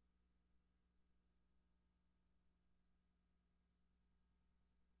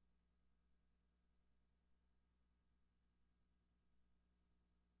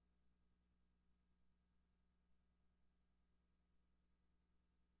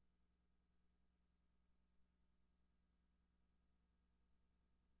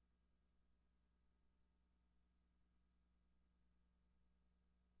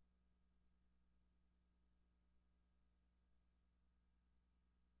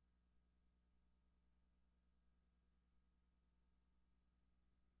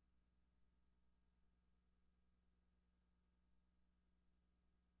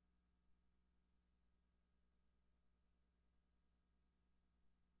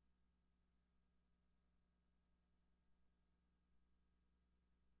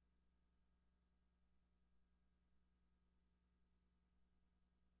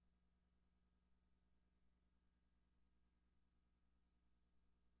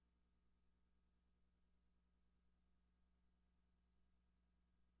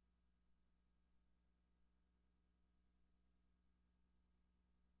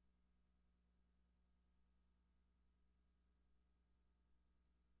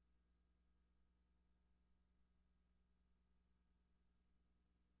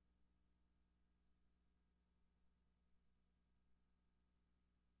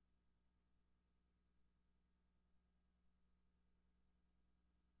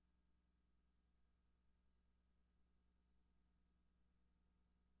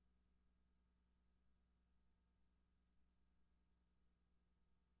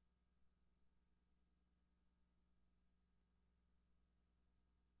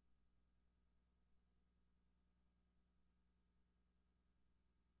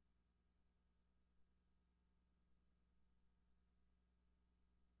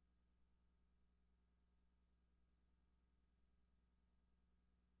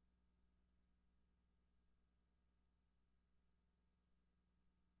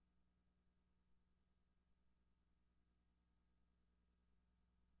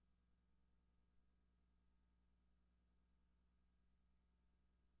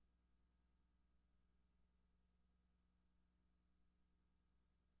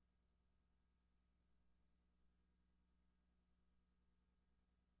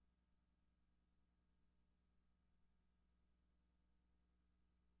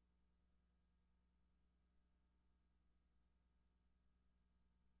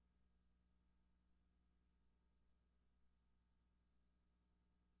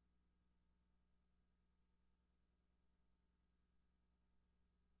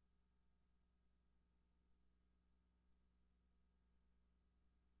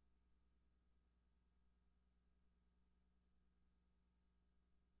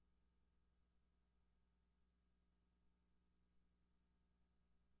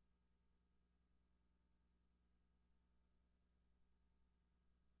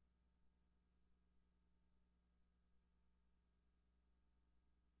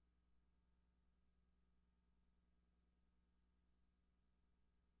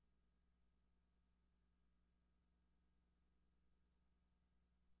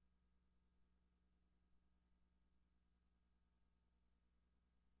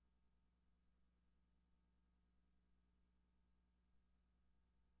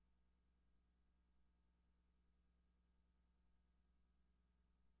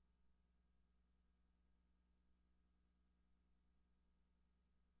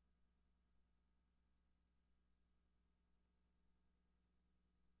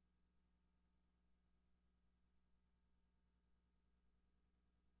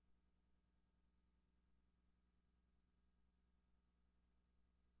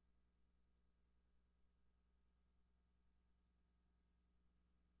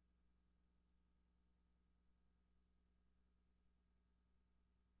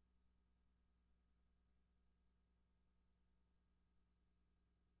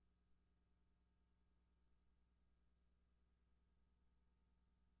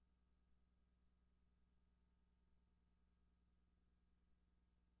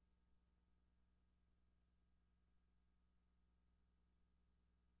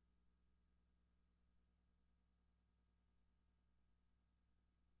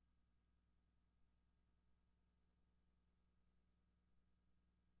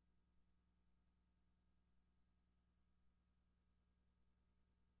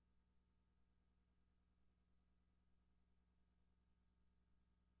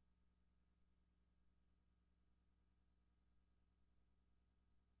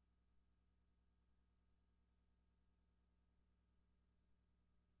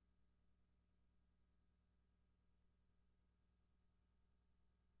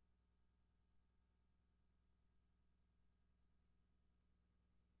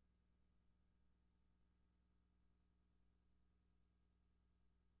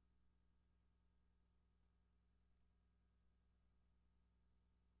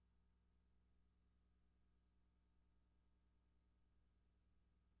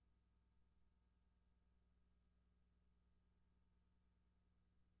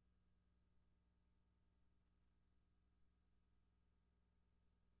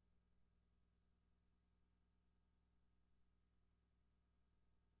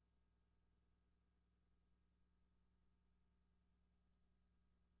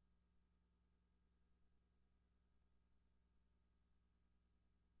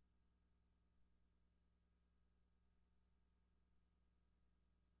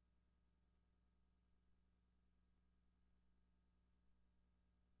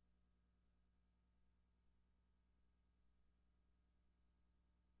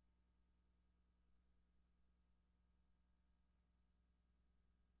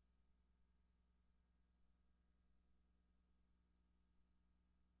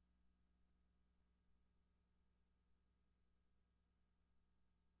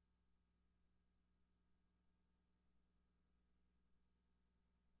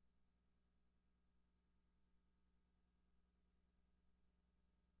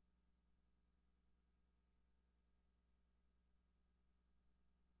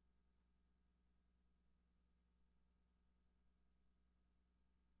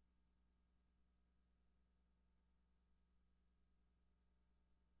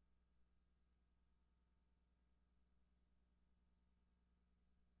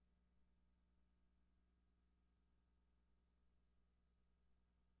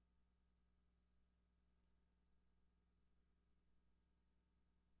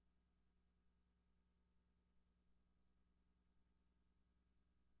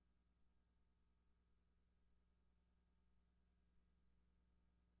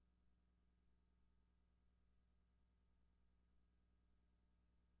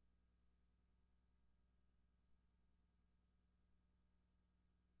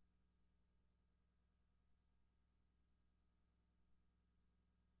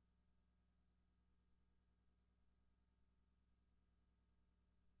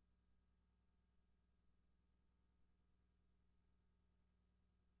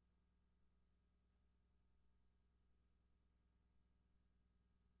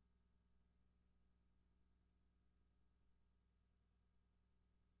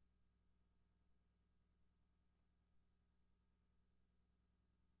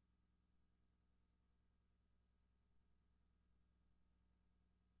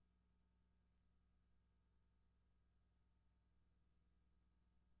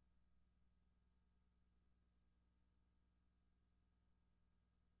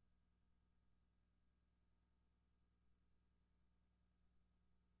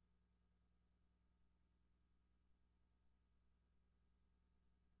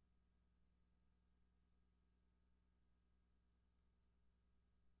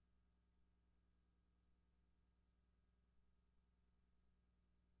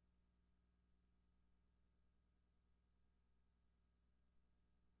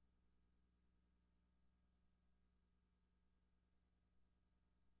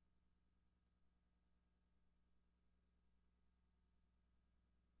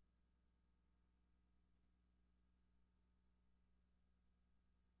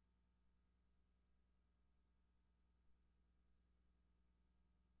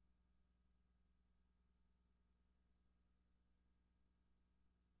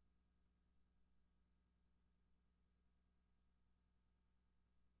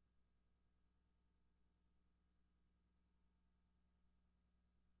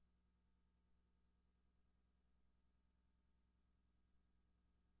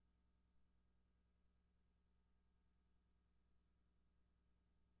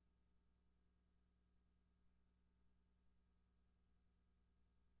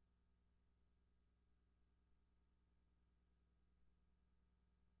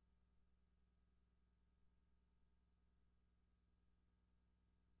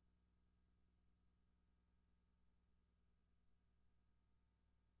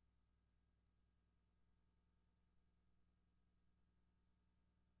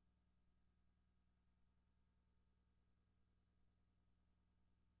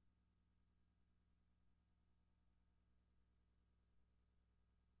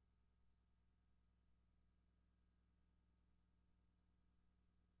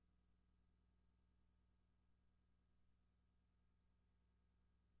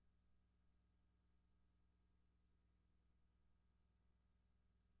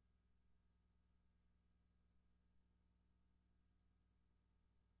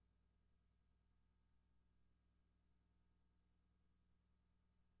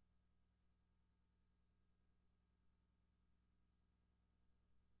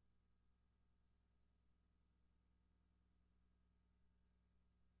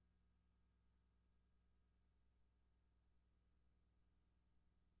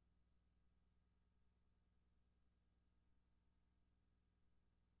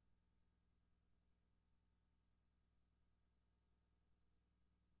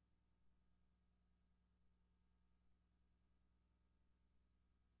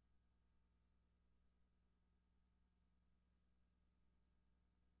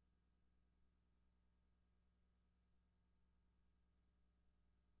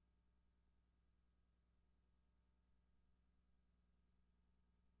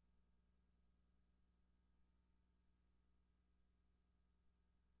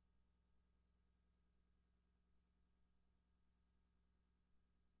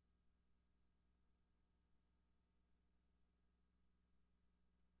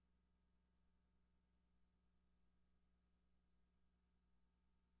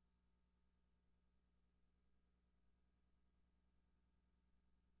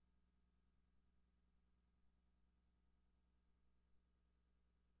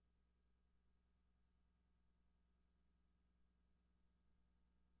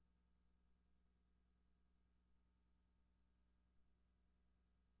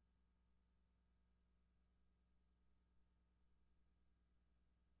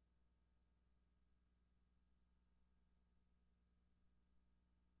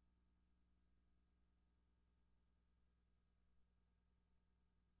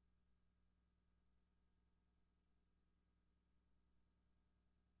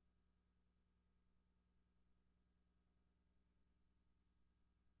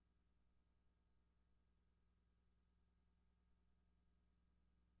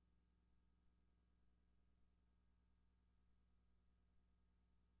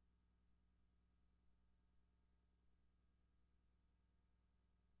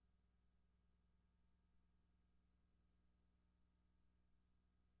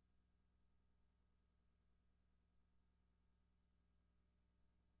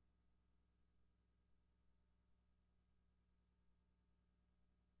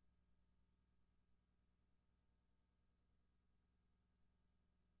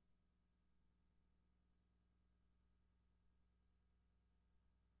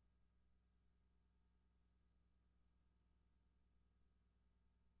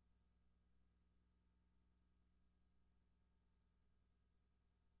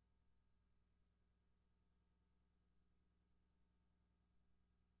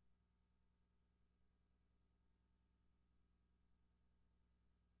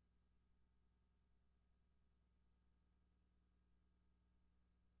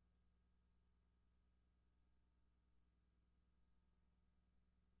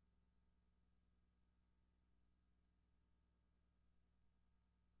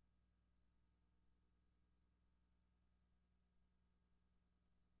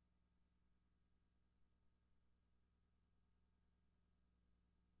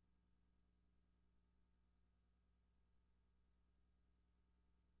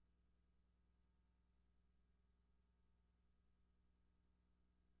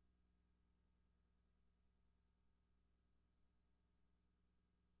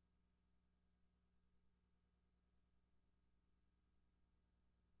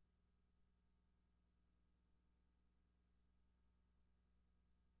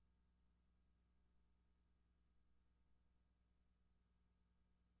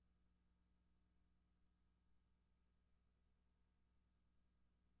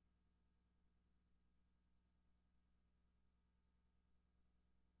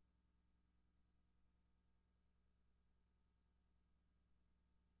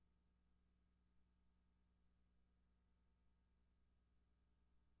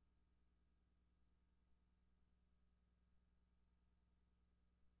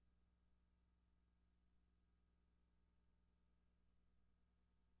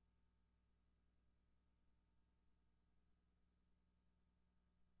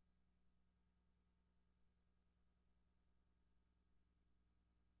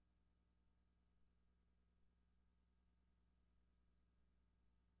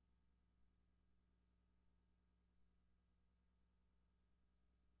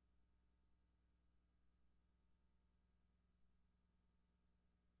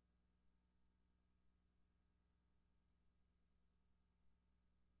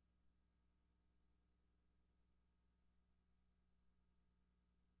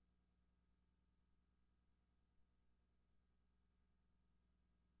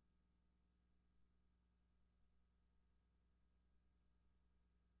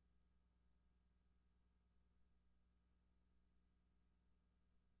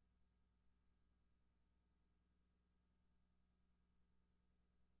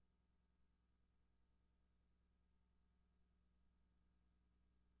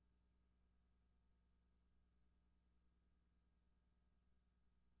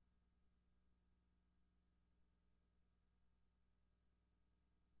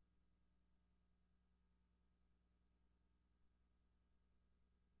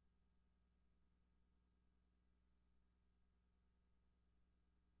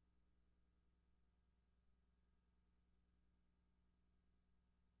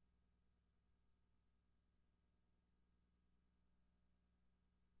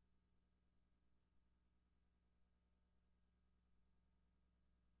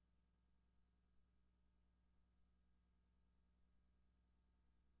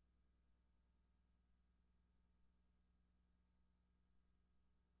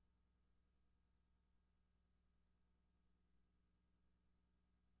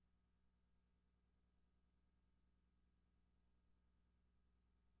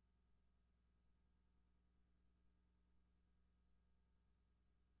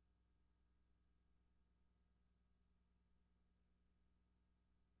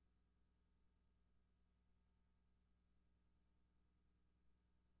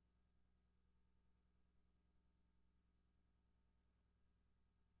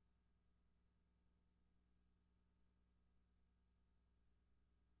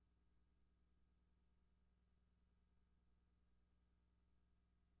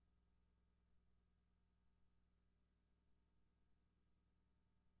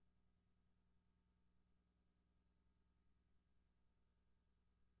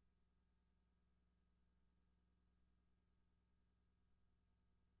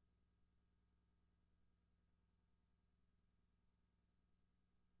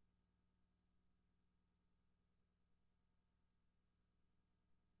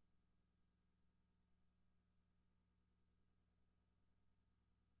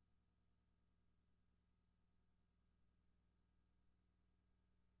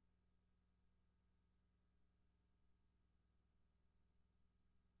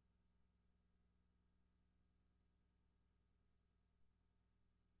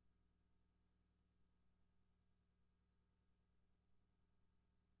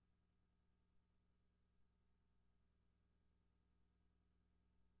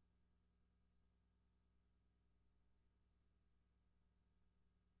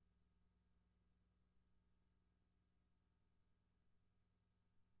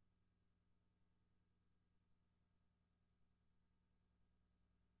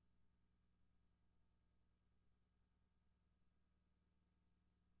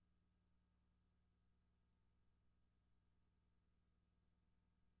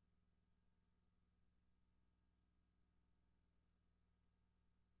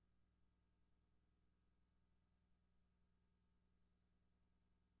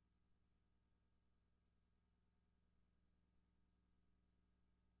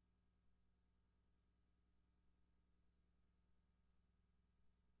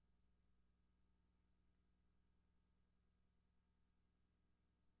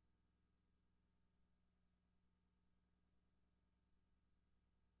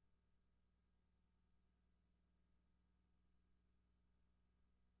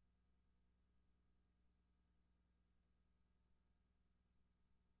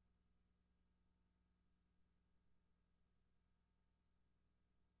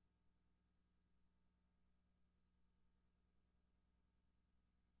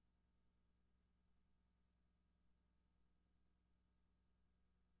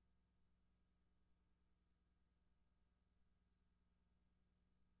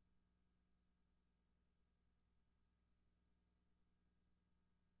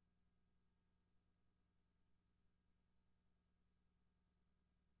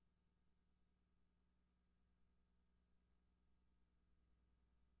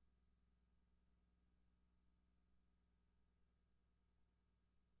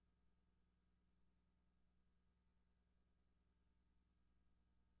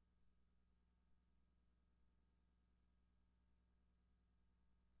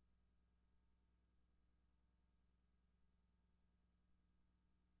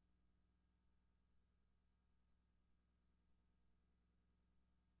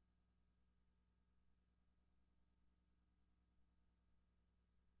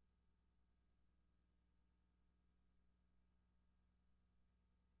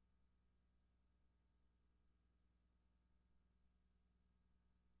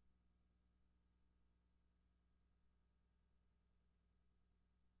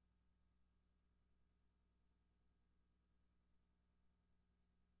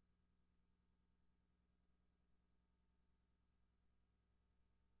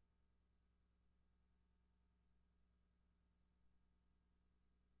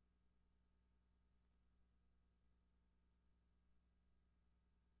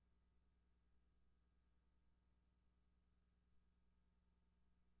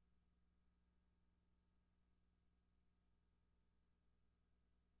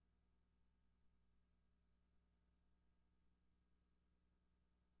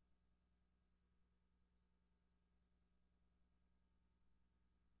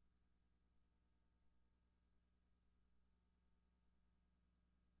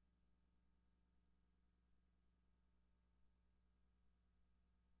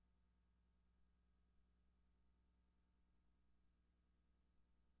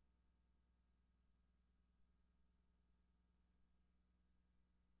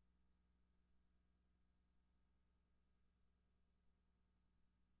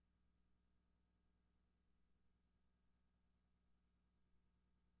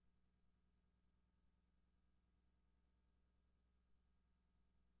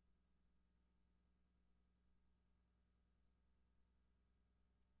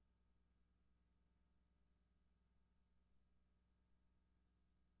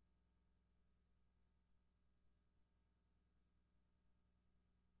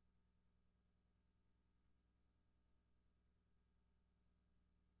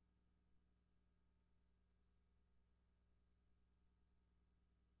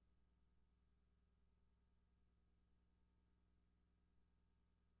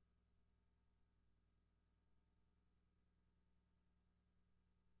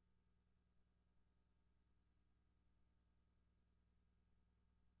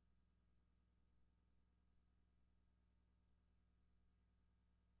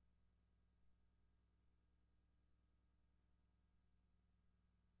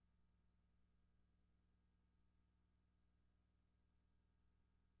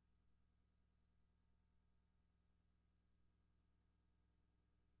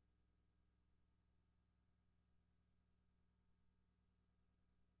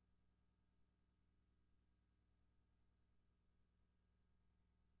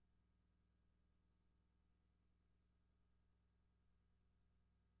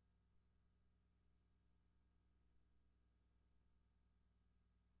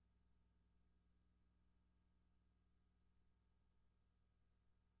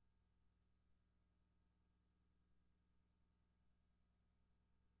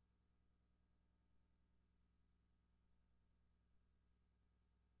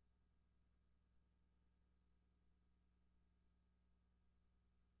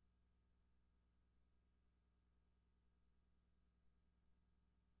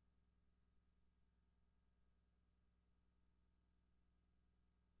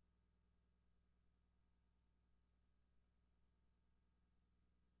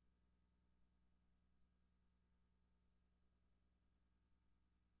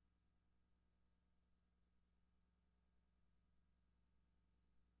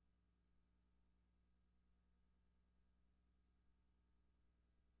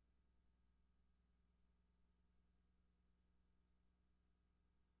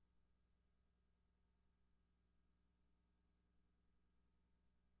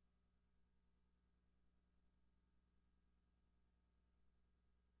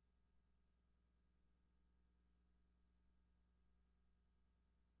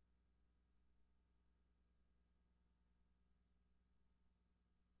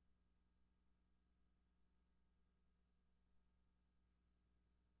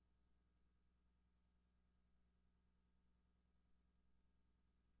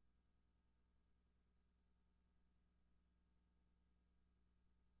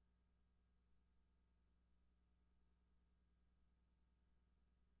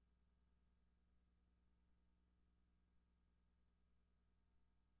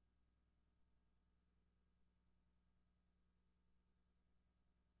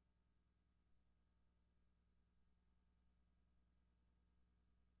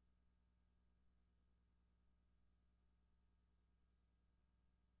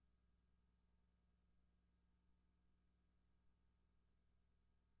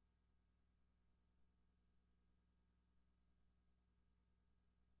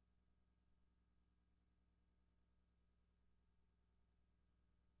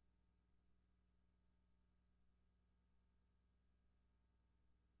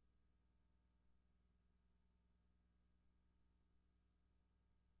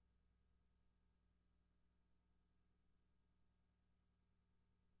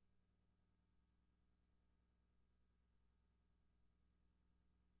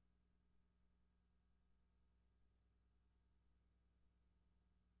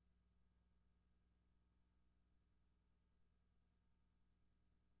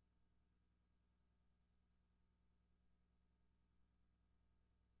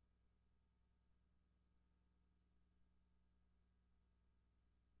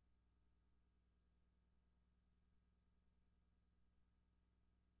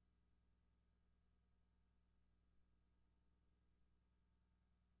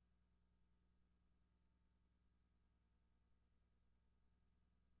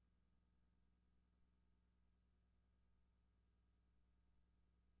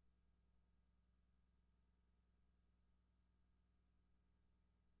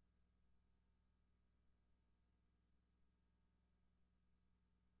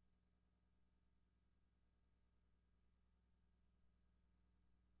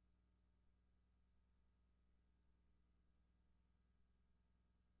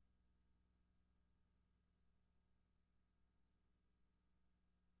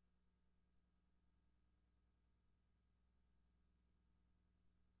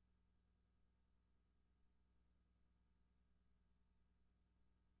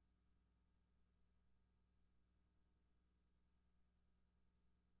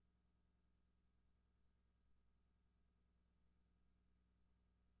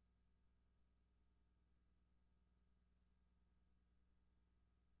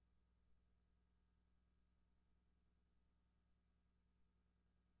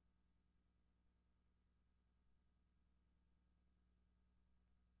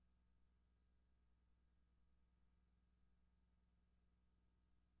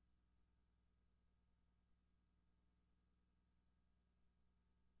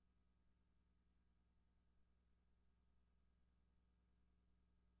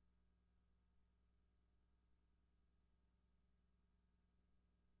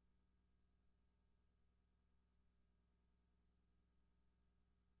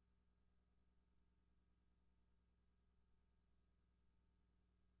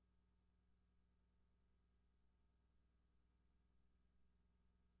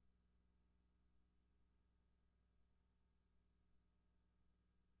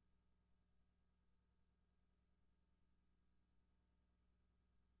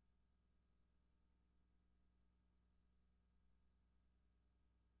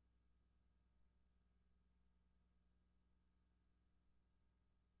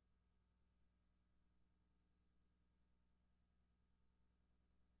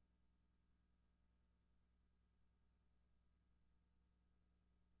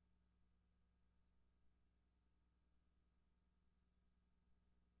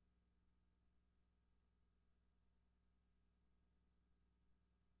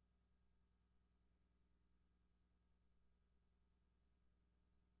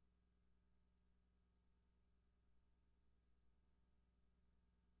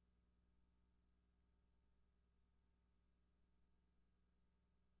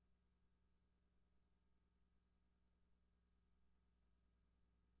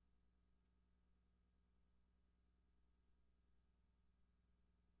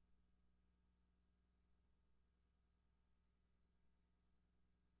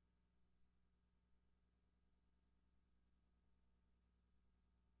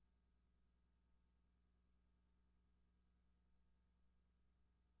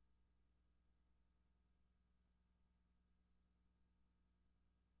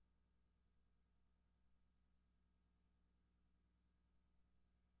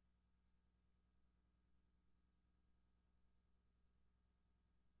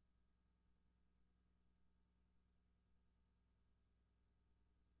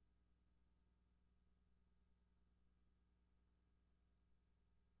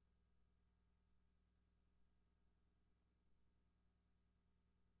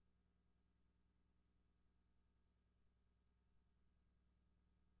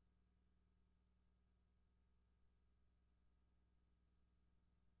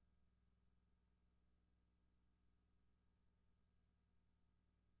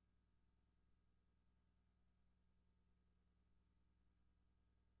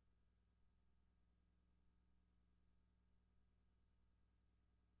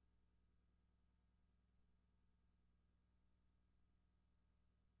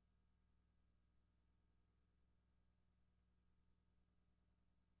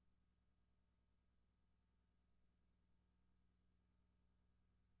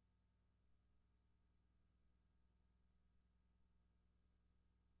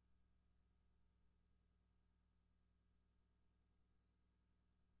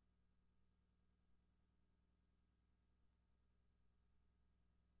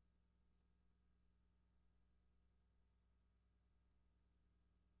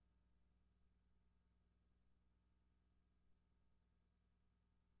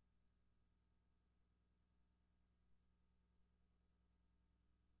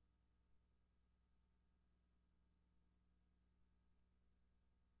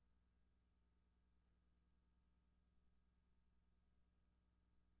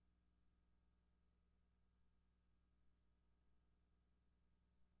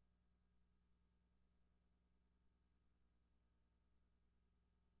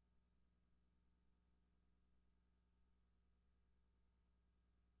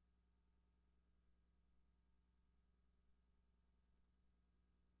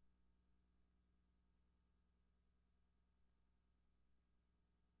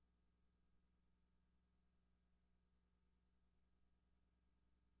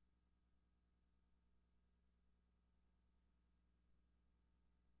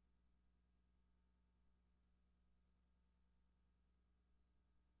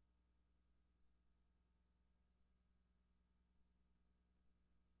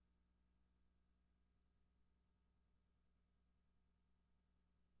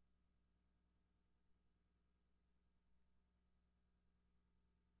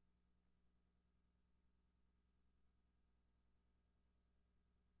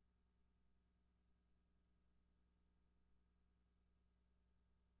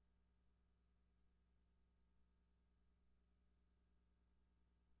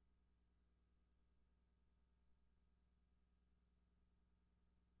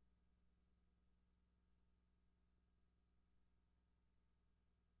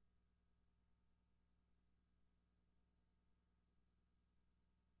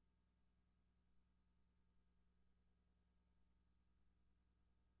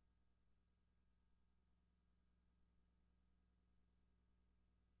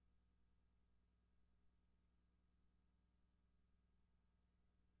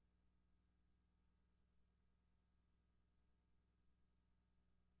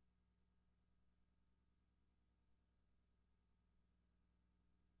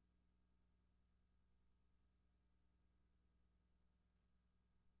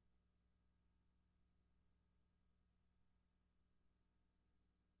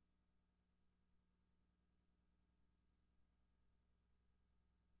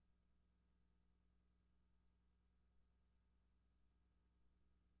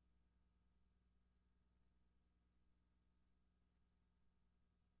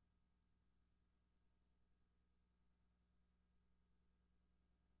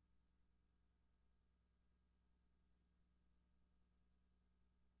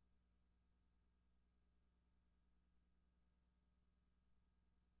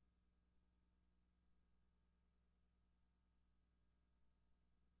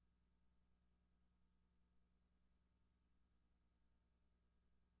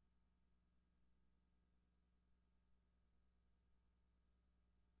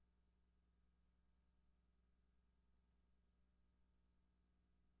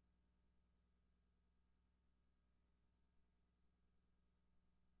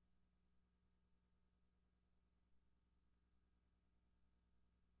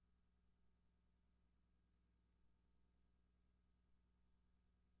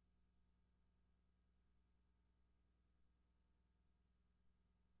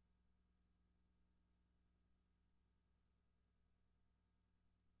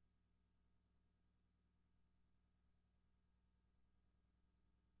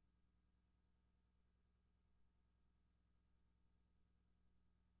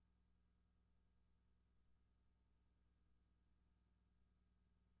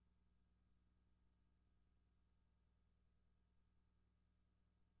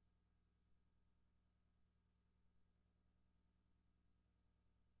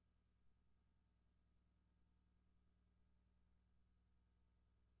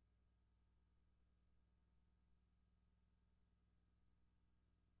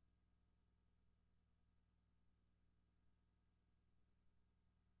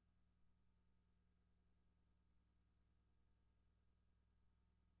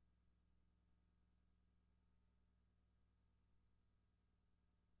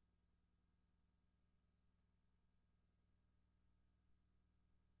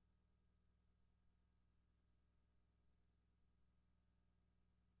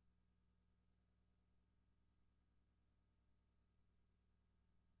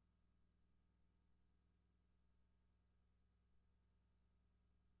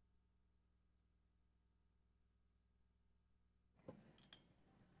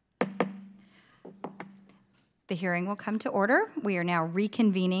 The hearing will come to order. We are now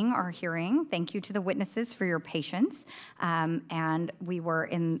reconvening our hearing. Thank you to the witnesses for your patience. And we were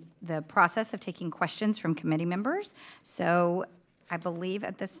in the process of taking questions from committee members. So I believe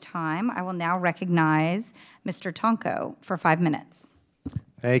at this time, I will now recognize Mr. Tonko for 5 minutes.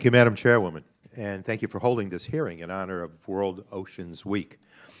 Thank you, Madam Chairwoman, and thank you for holding this hearing in honor of World Oceans Week.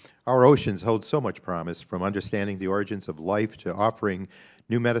 Our oceans hold so much promise, from understanding the origins of life to offering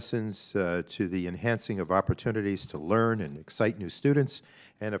new medicines to the enhancing of opportunities to learn and excite new students,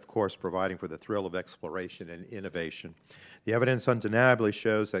 and of course providing for the thrill of exploration and innovation. The evidence undeniably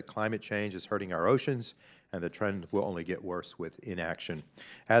shows that climate change is hurting our oceans, and the trend will only get worse with inaction.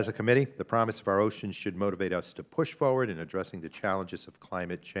 As a committee, the promise of our oceans should motivate us to push forward in addressing the challenges of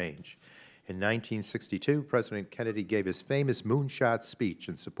climate change. In 1962, President Kennedy gave his famous moonshot speech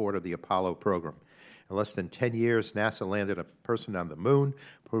in support of the Apollo program. In less than 10 years, NASA landed a person on the moon,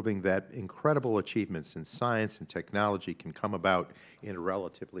 proving that incredible achievements in science and technology can come about in a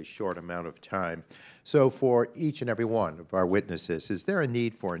relatively short amount of time. So for each and every one of our witnesses, is there a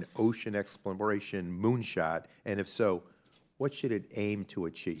need for an ocean exploration moonshot? And if so, what should it aim to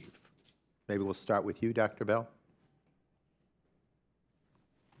achieve? Maybe we'll start with you, Dr. Bell.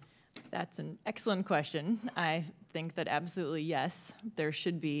 That's an excellent question. I think that absolutely yes, there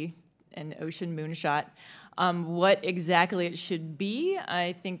should be an ocean moonshot. What exactly it should be,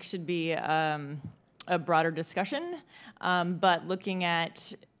 I think should be a broader discussion, but looking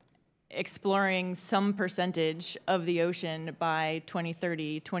at exploring some percentage of the ocean by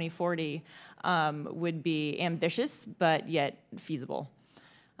 2030, 2040 would be ambitious, but yet feasible.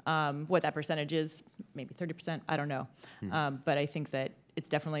 What that percentage is, maybe 30%, I don't know. But I think that it's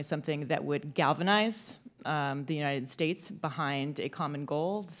definitely something that would galvanize the United States behind a common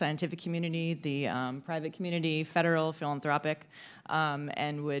goal, the scientific community, the private community, federal, philanthropic,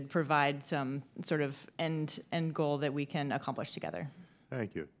 and would provide some sort of end goal that we can accomplish together.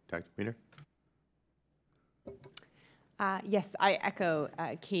 Thank you. Dr. Wiener? Yes, I echo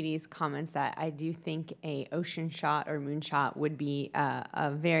Katy's comments that I do think a ocean shot or moonshot would be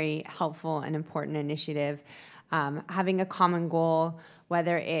a very helpful and important initiative. Having a common goal,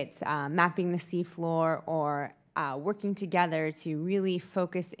 whether it's mapping the seafloor or working together to really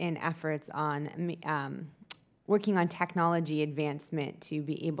focus in efforts on working on technology advancement to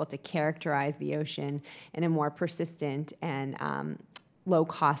be able to characterize the ocean in a more persistent and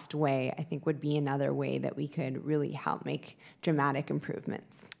low-cost way, I think would be another way that we could really help make dramatic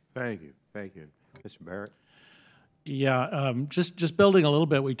improvements. Thank you. Thank you. Mr. Barrett? Yeah, just building a little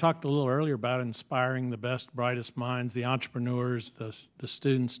bit, we talked a little earlier about inspiring the best, brightest minds, the entrepreneurs, the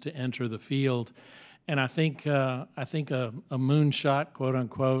students to enter the field. And I think a moonshot, quote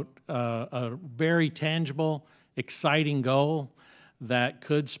unquote, a very tangible, exciting goal that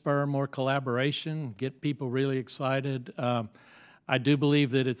could spur more collaboration, get people really excited. I do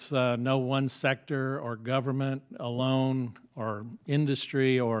believe that it's no one sector or government alone or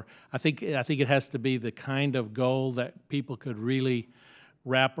industry, or I think it has to be the kind of goal that people could really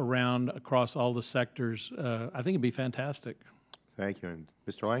wrap around across all the sectors. I think it'd be fantastic. Thank you. And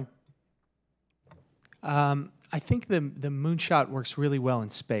Mr. Lang? I think the moonshot works really well in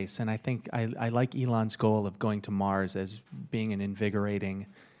space, and I think I like Elon's goal of going to Mars as being an invigorating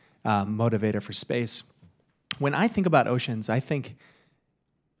motivator for space. When I think about oceans, I think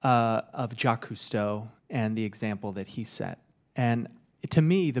of Jacques Cousteau and the example that he set. And to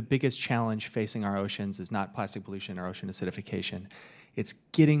me, the biggest challenge facing our oceans is not plastic pollution or ocean acidification. It's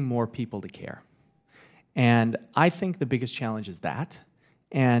getting more people to care. And I think the biggest challenge is that.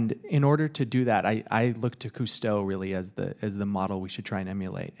 And in order to do that, I look to Cousteau really as the model we should try and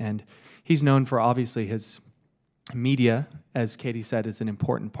emulate. And he's known for obviously his media, as Katy said, is an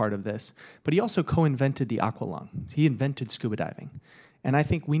important part of this. But he also co-invented the aqualung. He invented scuba diving. And I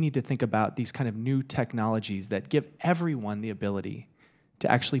think we need to think about these kind of new technologies that give everyone the ability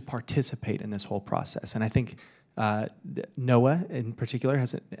to actually participate in this whole process. And I think NOAA in particular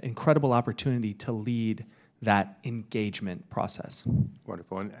has an incredible opportunity to lead that engagement process.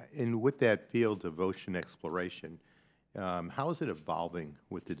 Wonderful. And with that field of ocean exploration, how is it evolving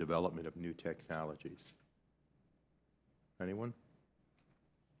with the development of new technologies? Anyone?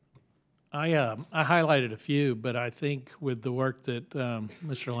 I highlighted a few, but I think with the work that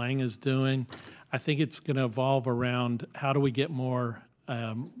Mr. Lang is doing, I think it's going to evolve around how do we get more,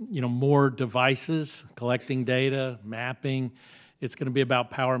 more devices, collecting data, mapping. It's going to be about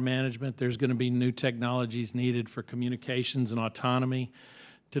power management. There's going to be new technologies needed for communications and autonomy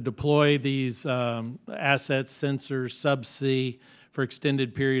to deploy these assets, sensors, subsea, for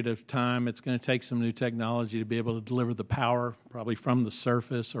extended period of time. It's going to take some new technology to be able to deliver the power, probably from the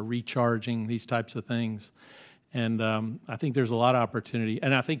surface or recharging, these types of things. And I think there's a lot of opportunity.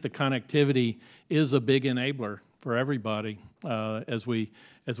 And I think the connectivity is a big enabler for everybody as we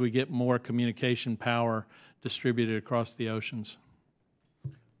get more communication power distributed across the oceans.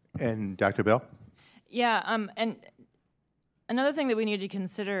 And Dr. Bell? Yeah, and another thing that we need to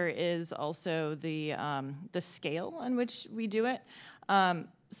consider is also the scale on which we do it.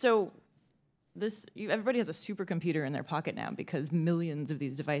 So everybody has a supercomputer in their pocket now because millions of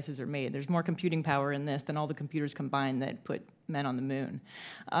these devices are made. There's more computing power in this than all the computers combined that put men on the moon.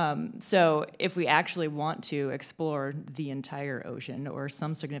 So if we actually want to explore the entire ocean or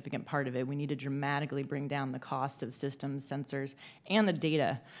some significant part of it, we need to dramatically bring down the cost of systems, sensors, and the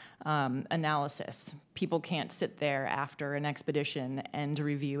data analysis. People can't sit there after an expedition and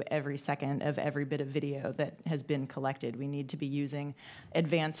review every second of every bit of video that has been collected. We need to be using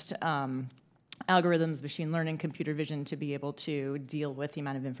advanced algorithms, machine learning, computer vision to be able to deal with the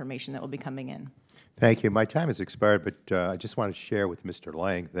amount of information that will be coming in. Thank you. My time has expired, but I just want to share with Mr.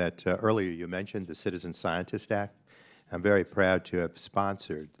 Lang that earlier you mentioned the Citizen Scientist Act. I'm very proud to have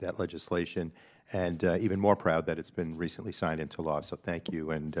sponsored that legislation and even more proud that it's been recently signed into law. So thank you,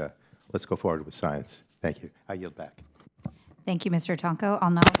 and let's go forward with science. Thank you. I yield back. Thank you, Mr. Tonko.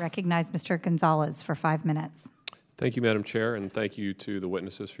 I'll now recognize Mr. Gonzalez for 5 minutes. Thank you, Madam Chair, and thank you to the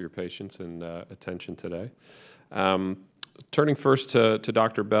witnesses for your patience and attention today. Turning first to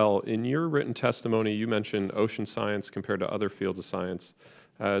Dr. Bell, in your written testimony, you mentioned ocean science compared to other fields of science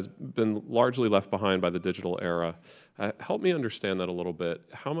has been largely left behind by the digital era. Help me understand that a little bit.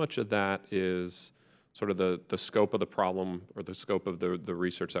 How much of that is sort of the scope of the problem or the scope of the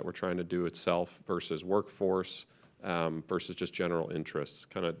research that we're trying to do itself versus workforce versus just general interests?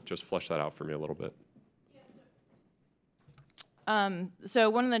 Kind of just flesh that out for me a little bit. So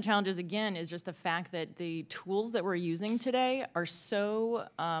one of the challenges, again, is just the fact that the tools that we're using today are so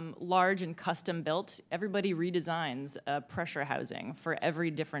large and custom built. Everybody redesigns a pressure housing for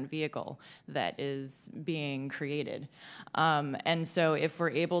every different vehicle that is being created. And so if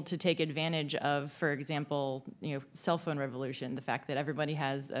we're able to take advantage of, for example, cell phone revolution, the fact that everybody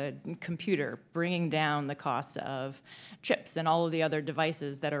has a computer, bringing down the cost of chips and all of the other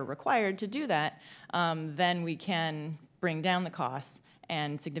devices that are required to do that, then we can bring down the costs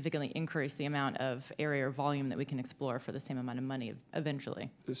and significantly increase the amount of area or volume that we can explore for the same amount of money eventually.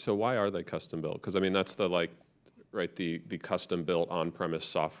 So why are they custom built? Because I mean, that's the the custom built on-premise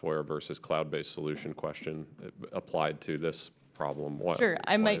software versus cloud-based solution question applied to this problem. Sure,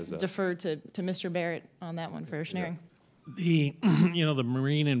 I might defer to Mr. Barrett on that one for Oceaneering. The the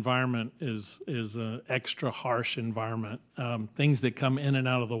marine environment is an extra harsh environment. Things that come in and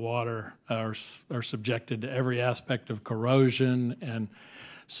out of the water are subjected to every aspect of corrosion, and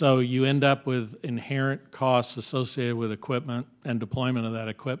so you end up with inherent costs associated with equipment and deployment of that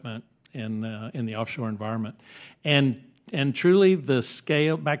equipment in the offshore environment, and truly the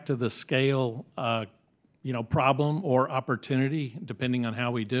scale, back to the scale problem or opportunity, depending on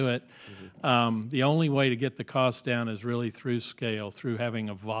how we do it. The only way to get the cost down is really through scale, through having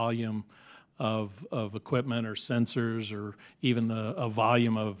a volume of equipment or sensors or even a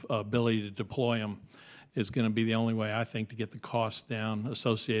volume of ability to deploy them is going to be the only way, I think, to get the cost down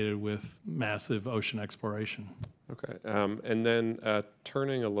associated with massive ocean exploration. Okay, and then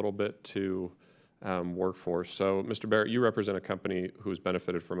turning a little bit to workforce. So, Mr. Barrett, you represent a company who's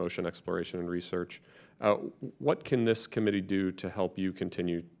benefited from ocean exploration and research. What can this committee do to help you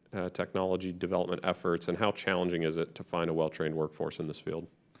continue technology development efforts, and how challenging is it to find a well-trained workforce in this field?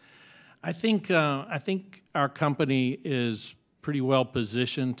 I think our company is pretty well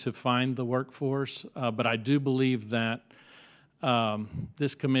positioned to find the workforce, but I do believe that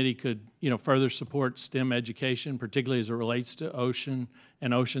this committee could further support STEM education, particularly as it relates to ocean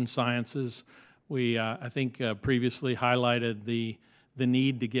and ocean sciences. We, I think, previously highlighted the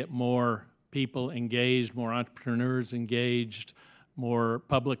need to get more people engaged, more entrepreneurs engaged, more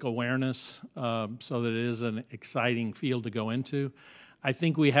public awareness so that it is an exciting field to go into. I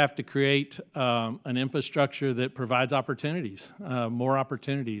think we have to create an infrastructure that provides opportunities, more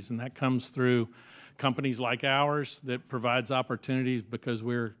opportunities, and that comes through companies like ours that provides opportunities because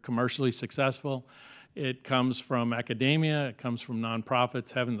we're commercially successful. It comes from academia, it comes from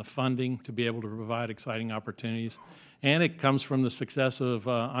nonprofits having the funding to be able to provide exciting opportunities, and it comes from the success of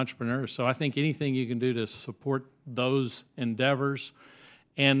entrepreneurs. So I think anything you can do to support those endeavors.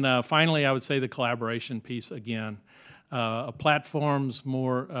 And finally, I would say the collaboration piece again. A platform's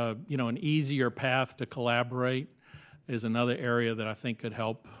more, an easier path to collaborate is another area that I think could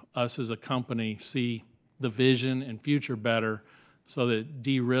help us as a company see the vision and future better so that it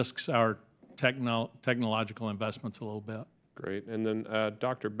de-risks our technological investments a little bit. Great. And then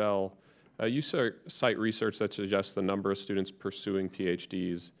Dr. Bell, You cite research that suggests the number of students pursuing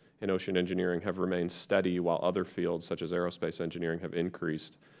PhDs in ocean engineering have remained steady while other fields such as aerospace engineering have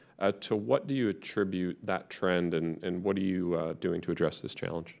increased. To what do you attribute that trend, and what are you doing to address this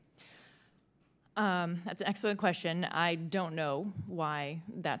challenge? That's an excellent question. I don't know why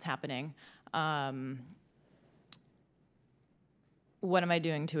that's happening. What am I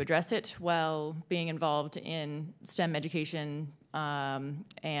doing to address it? Well, being involved in STEM education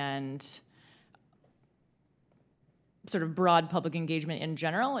and sort of broad public engagement in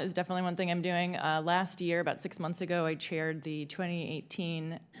general is definitely one thing I'm doing. Last year, about 6 months ago, I chaired the 2018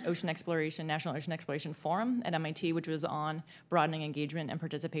 National Ocean Exploration Forum at MIT, which was on broadening engagement and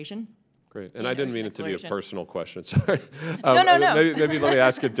participation. Great, and I didn't mean it to be a personal question, sorry. No. Maybe let me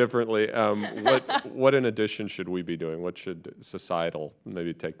ask it differently. What in addition should we be doing? What should societal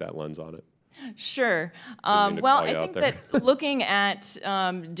maybe take that lens on it? Sure. Well, I think that looking at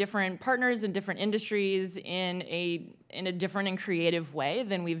different partners and different industries in a different and creative way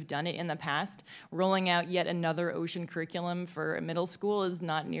than we've done it in the past, rolling out yet another ocean curriculum for a middle school is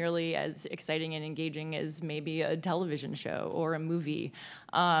not nearly as exciting and engaging as maybe a television show or a movie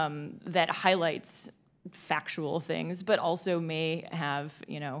that highlights factual things, but also may have,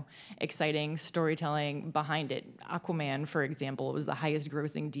 exciting storytelling behind it. Aquaman, for example, was the highest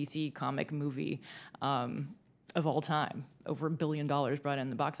grossing DC comic movie of all time, over $1 billion brought in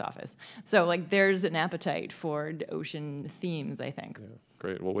the box office. So there's an appetite for ocean themes, I think. Yeah,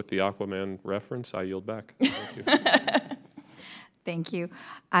 great. Well, with the Aquaman reference, I yield back. Thank you. Thank you.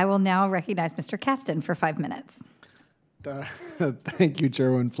 I will now recognize Mr. Kasten for 5 minutes. Thank you,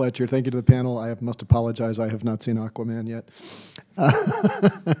 Chairwoman Fletcher. Thank you to the panel. I must apologize. I have not seen Aquaman yet.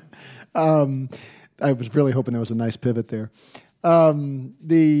 I was really hoping there was a nice pivot there. I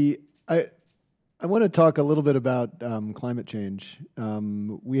want to talk a little bit about climate change.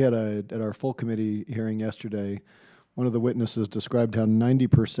 We had at our full committee hearing yesterday, one of the witnesses described how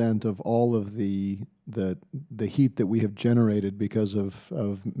 90% of all of the heat that we have generated because of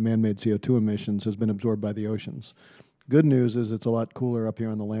man-made CO2 emissions has been absorbed by the oceans. Good news is it's a lot cooler up here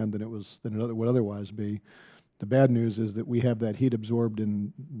on the land than it would otherwise be. The bad news is that we have that heat absorbed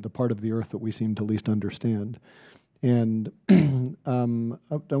in the part of the Earth that we seem to least understand. And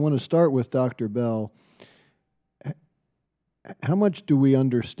I want to start with Dr. Bell. How much do we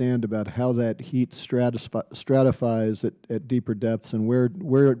understand about how that heat stratifies at deeper depths, and where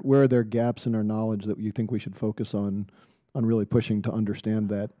are there gaps in our knowledge that you think we should focus on really pushing to understand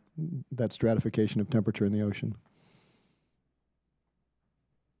that stratification of temperature in the ocean?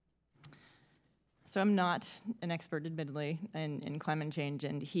 So I'm not an expert, admittedly, in climate change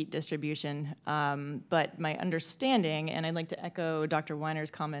and heat distribution, but my understanding, and I'd like to echo Dr. Wiener's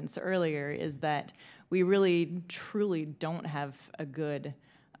comments earlier, is that we really, truly don't have a good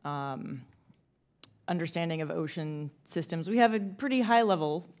understanding of ocean systems. We have a pretty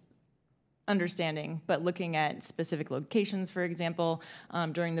high-level understanding, but looking at specific locations, for example,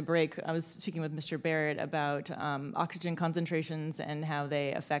 during the break, I was speaking with Mr. Barrett about oxygen concentrations and how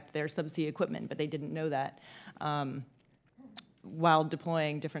they affect their subsea equipment, but they didn't know that while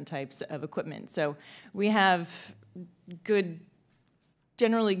deploying different types of equipment. So we have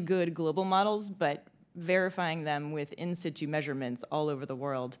generally good global models, but verifying them with in situ measurements all over the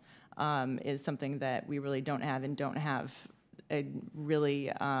world is something that we really don't have, and don't have a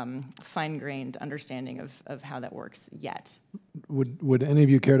really fine-grained understanding of how that works yet. Would any of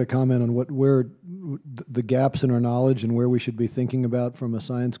you care to comment on where the gaps in our knowledge and where we should be thinking about from a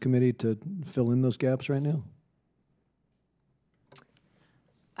science committee to fill in those gaps right now?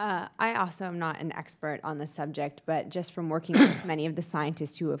 I also am not an expert on the subject, but just from working with many of the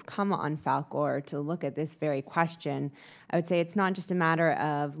scientists who have come on Falkor to look at this very question, I would say it's not just a matter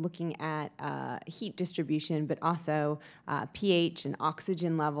of looking at heat distribution, but also pH and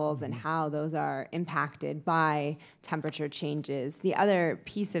oxygen levels and how those are impacted by temperature changes. The other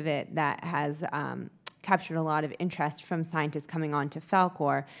piece of it that has captured a lot of interest from scientists coming on to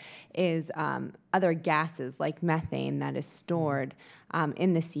Falkor is other gases like methane that is stored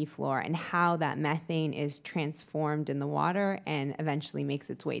in the seafloor, and how that methane is transformed in the water and eventually makes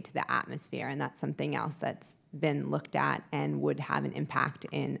its way to the atmosphere. And that's something else that's been looked at and would have an impact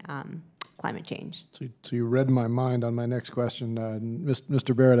in climate change. So you read my mind on my next question.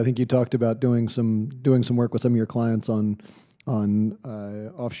 Mr. Barrett, I think you talked about doing some work with some of your clients on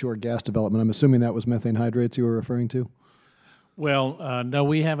offshore gas development. I'm assuming that was methane hydrates you were referring to? Well, no,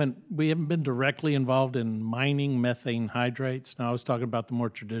 we haven't been directly involved in mining methane hydrates. No, I was talking about the more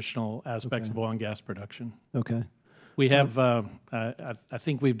traditional aspects of oil and gas production. Okay. We have, I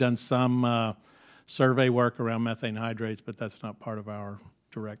think we've done some survey work around methane hydrates, but that's not part of our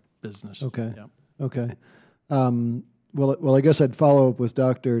direct business. Okay. Yep. Okay. Well, I guess I'd follow up with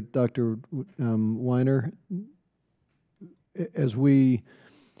Dr. Wiener. As we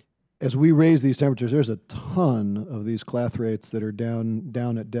raise these temperatures, there's a ton of these clathrates that are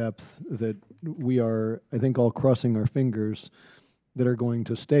down at depth that we are, I think, all crossing our fingers that are going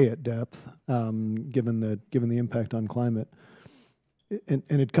to stay at depth, given the impact on climate. And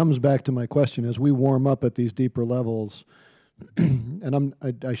it comes back to my question: as we warm up at these deeper levels, and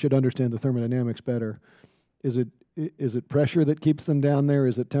I should understand the thermodynamics better. Is it pressure that keeps them down there?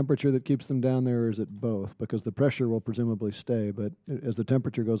 Is it temperature that keeps them down there, or is it both? Because the pressure will presumably stay, but as the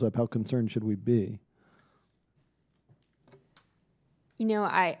temperature goes up, how concerned should we be? You know,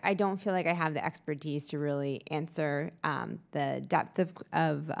 I don't feel like I have the expertise to really answer the depth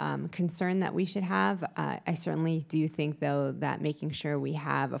of concern that we should have. I certainly do think, though, that making sure we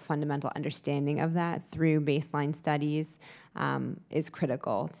have a fundamental understanding of that through baseline studies is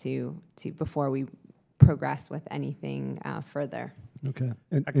critical to before we progress with anything further. Okay.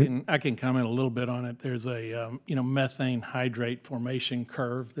 I can comment a little bit on it. There's a methane hydrate formation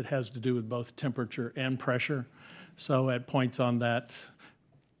curve that has to do with both temperature and pressure. So at points on that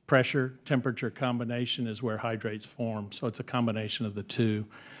pressure temperature combination is where hydrates form. So it's a combination of the two.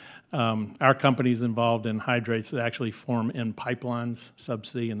 Our company is involved in hydrates that actually form in pipelines,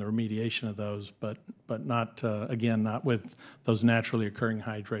 subsea, and the remediation of those, but not again, not with those naturally occurring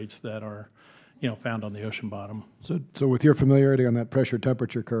hydrates that are found on the ocean bottom. So with your familiarity on that pressure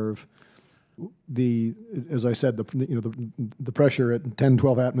temperature curve, as I said, the pressure at 10,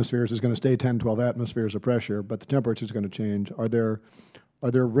 12 atmospheres is going to stay 10, 12 atmospheres of pressure, but the temperature is going to change. Are there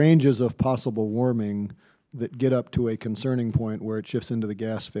ranges of possible warming that get up to a concerning point where it shifts into the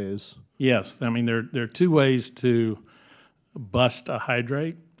gas phase? Yes. I mean, there are two ways to bust a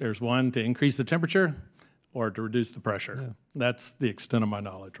hydrate. There's one to increase the temperature or to reduce the pressure. Yeah. That's the extent of my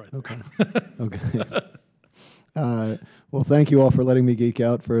knowledge right there. Okay. Well, thank you all for letting me geek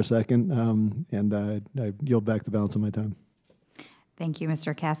out for a second, and I yield back the balance of my time. Thank you,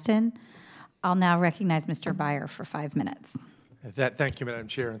 Mr. Kasten. I'll now recognize Mr. Beyer for 5 minutes. Thank you, Madam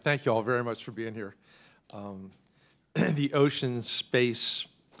Chair, and thank you all very much for being here. The ocean-space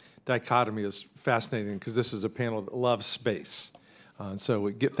dichotomy is fascinating because this is a panel that loves space. So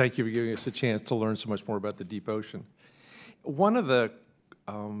thank you for giving us a chance to learn so much more about the deep ocean. One of the,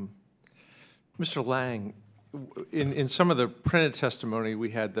 Mr. Lang, in some of the printed testimony,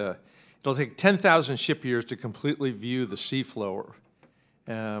 we had it'll take 10,000 ship years to completely view the seafloor.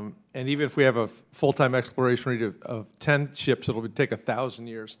 And even if we have a full-time exploration rate of 10 ships, it'll take 1,000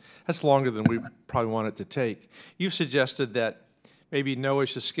 years. That's longer than we probably want it to take. You've suggested that maybe NOAA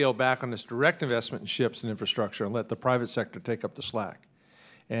should scale back on this direct investment in ships and infrastructure and let the private sector take up the slack.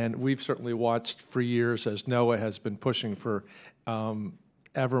 And we've certainly watched for years as NOAA has been pushing for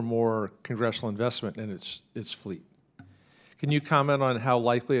ever more congressional investment in its fleet. Can you comment on how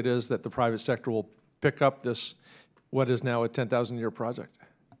likely it is that the private sector will pick up this, what is now a 10,000-year project?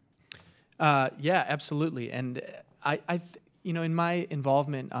 Yeah, absolutely. And in my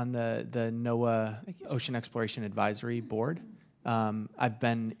involvement on the NOAA Ocean Exploration Advisory Board, I've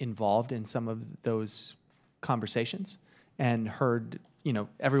been involved in some of those conversations and heard,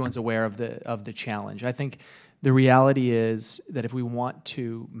 everyone's aware of the challenge. I think the reality is that if we want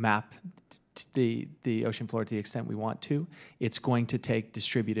to map the ocean floor to the extent we want to, it's going to take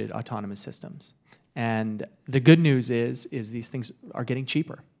distributed autonomous systems. And the good news is these things are getting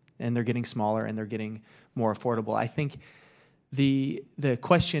cheaper, and they're getting smaller, and they're getting more affordable. I think the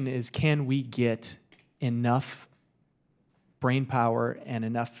question is, can we get enough brain power and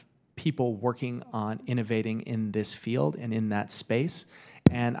enough people working on innovating in this field and in that space?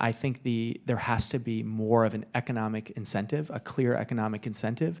 And I think there has to be more of an economic incentive, a clear economic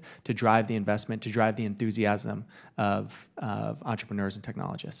incentive to drive the investment, to drive the enthusiasm of entrepreneurs and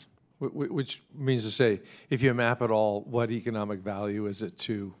technologists. Which means to say, if you map it all, what economic value is it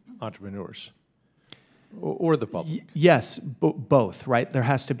to entrepreneurs or the public? Yes, both, right? There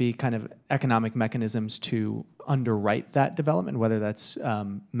has to be kind of economic mechanisms to underwrite that development, whether that's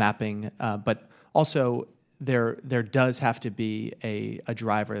mapping, but also there does have to be a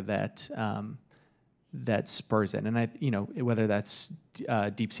driver that spurs it, and whether that's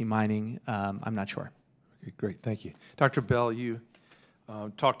deep sea mining, I'm not sure. Okay, great, thank you, Dr. Bell. You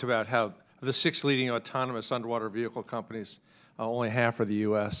talked about how the 6 leading autonomous underwater vehicle companies, only half are the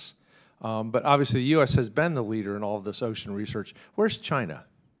U.S. But obviously the U.S. has been the leader in all of this ocean research. Where's China?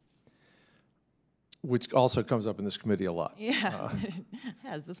 Which also comes up in this committee a lot. Yes, it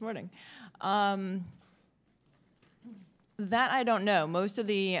has this morning. That I don't know. Most of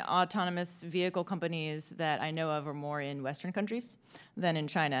the autonomous vehicle companies that I know of are more in Western countries than in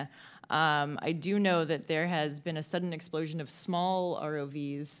China. I do know that there has been a sudden explosion of small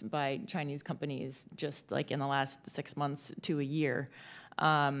ROVs by Chinese companies just like in the last 6 months to a year.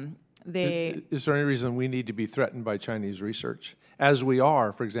 Is there any reason we need to be threatened by Chinese research, as we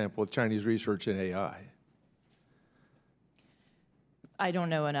are, for example, with Chinese research in AI? I don't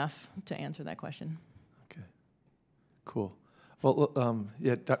know enough to answer that question. Okay, cool. Well,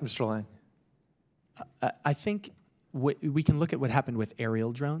 yeah, Mr. Lang. I think we can look at what happened with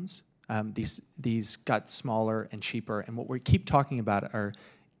aerial drones. These got smaller and cheaper, and what we keep talking about are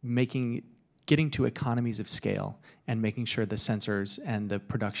getting to economies of scale and making sure the sensors and the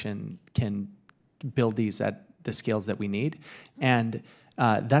production can build these at the scales that we need. And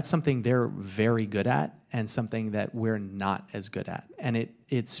that's something they're very good at and something that we're not as good at. And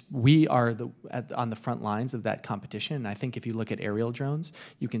we are on the front lines of that competition. And I think if you look at aerial drones,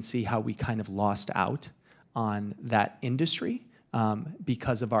 you can see how we kind of lost out on that industry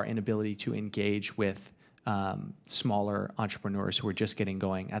because of our inability to engage with smaller entrepreneurs who are just getting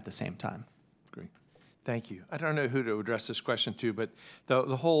going at the same time. Great. Thank you. I don't know who to address this question to, but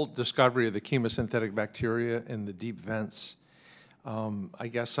the whole discovery of the chemosynthetic bacteria in the deep vents, I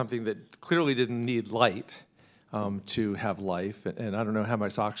guess something that clearly didn't need light to have life, and I don't know how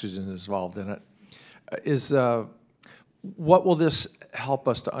much oxygen is involved in it, is what will this help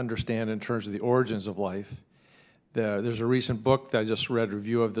us to understand in terms of the origins of life? There's a recent book that I just read a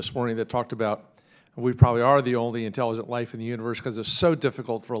review of this morning that talked about we probably are the only intelligent life in the universe because it's so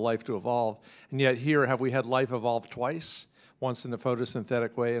difficult for life to evolve. And yet here, have we had life evolve twice? Once in the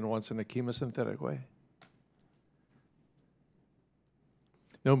photosynthetic way and once in the chemosynthetic way?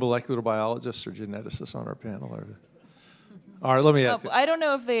 No molecular biologists or geneticists on our panel? All right, let me ask you. I don't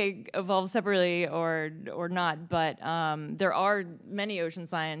know if they evolve separately or not, but there are many ocean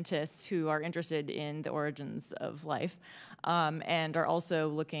scientists who are interested in the origins of life and are also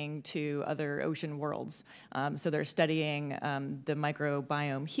looking to other ocean worlds. So they're studying the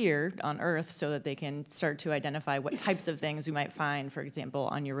microbiome here on Earth so that they can start to identify what types of things we might find, for example,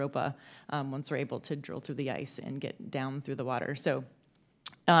 on Europa, once we're able to drill through the ice and get down through the water. So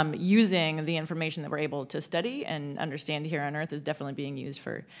using the information that we're able to study and understand here on Earth is definitely being used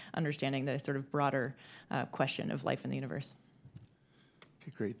for understanding the sort of broader question of life in the universe.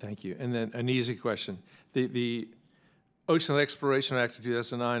 Okay, great, thank you. And then an easy question. The Ocean Exploration Act of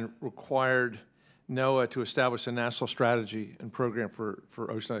 2009 required NOAA to establish a national strategy and program for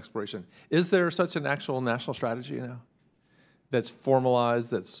ocean exploration. Is there such an actual national strategy now that's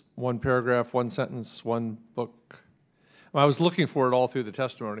formalized, that's one paragraph, one sentence, one book? I was looking for it all through the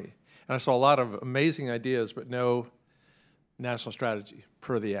testimony, and I saw a lot of amazing ideas, but no national strategy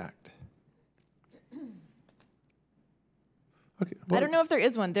per the act. Okay. I don't know if there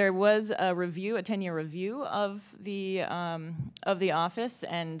is one. There was a review, a 10-year review of the office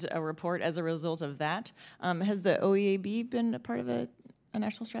and a report as a result of that. Has the OEAB been a part of a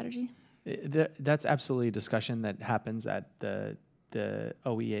national strategy? That's absolutely a discussion that happens at the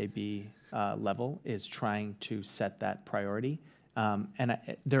OEAB level, is trying to set that priority. And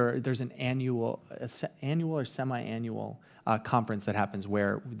there's an annual or semi-annual conference that happens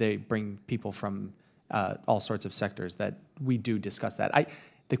where they bring people from all sorts of sectors that we do discuss that.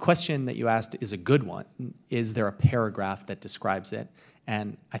 The question that you asked is a good one. Is there a paragraph that describes it?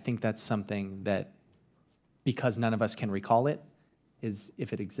 And I think that's something that, because none of us can recall it, is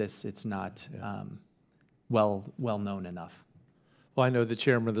if it exists, it's not well known enough. Well, I know the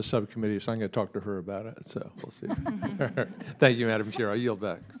chairman of the subcommittee, so I'm going to talk to her about it, so we'll see. Thank you, Madam Chair. I yield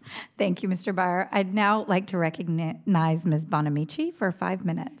back. Thank you, Mr. Beyer. I'd now like to recognize Ms. Bonamici for 5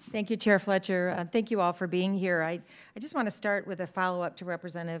 minutes. Thank you, Chair Fletcher. Thank you all for being here. I just want to start with a follow-up to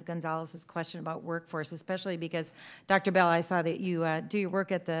Representative Gonzalez's question about workforce, especially because, Dr. Bell, I saw that you do your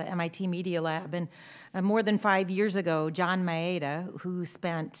work at the MIT Media Lab, and more than 5 years ago, John Maeda, who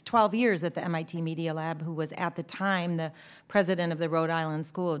spent 12 years at the MIT Media Lab, who was at the time the president of the Rhode Island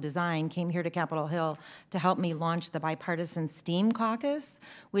School of Design, came here to Capitol Hill to help me launch the Bipartisan STEAM Caucus,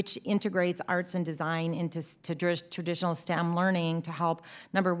 which integrates arts and design into traditional STEM learning to help,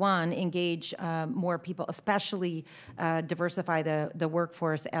 number one, engage more people, especially diversify the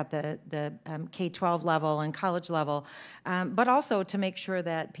workforce at the K-12 level and college level, but also to make sure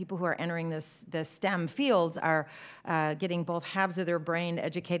that people who are entering the STEM STEM fields are getting both halves of their brain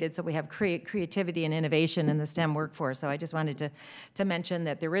educated, so we have creativity and innovation in the STEM workforce. So I just wanted to mention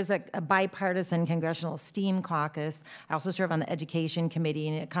that there is a bipartisan congressional STEAM caucus. I also serve on the Education Committee,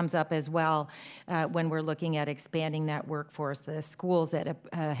 and it comes up as well when we're looking at expanding that workforce. The schools that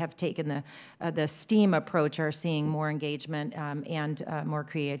have taken the STEAM approach are seeing more engagement and more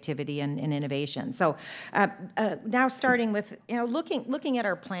creativity and innovation. So now starting with, looking at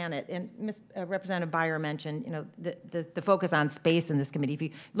our planet, and Representative Beyer mentioned, the focus on space in this committee. If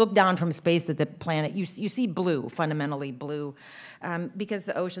you look down from space at the planet, you see blue, fundamentally blue, because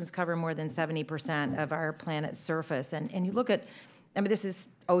the oceans cover more than 70% of our planet's surface. And you look at, this is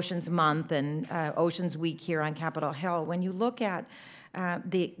Oceans Month and Oceans Week here on Capitol Hill. When you look at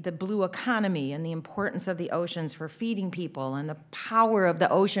the blue economy and the importance of the oceans for feeding people and the power of the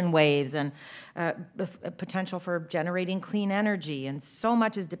ocean waves and the potential for generating clean energy, and so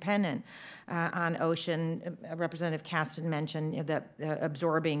much is dependent on ocean. Representative Caston mentioned that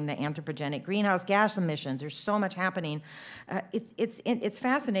absorbing the anthropogenic greenhouse gas emissions. There's so much happening. It's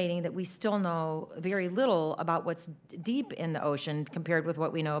fascinating that we still know very little about what's deep in the ocean compared with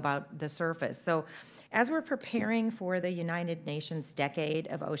what we know about the surface. So as we're preparing for the United Nations Decade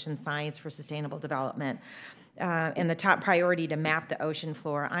of Ocean Science for Sustainable Development, and the top priority to map the ocean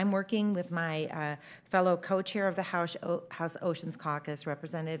floor, I'm working with my fellow co-chair of the House Oceans Caucus,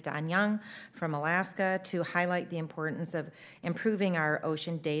 Representative Don Young from Alaska, to highlight the importance of improving our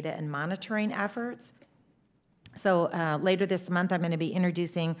ocean data and monitoring efforts. So later this month, I'm going to be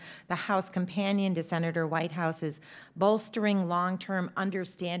introducing the House companion to Senator Whitehouse's Bolstering Long-Term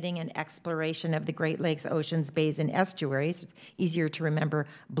Understanding and Exploration of the Great Lakes, Oceans, Bays, and Estuaries. It's easier to remember,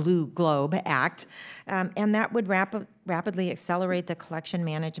 Blue Globe Act. And that would rapidly accelerate the collection,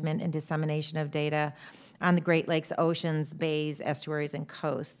 management, and dissemination of data on the Great Lakes, oceans, bays, estuaries, and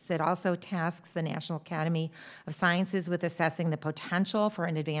coasts. It also tasks the National Academy of Sciences with assessing the potential for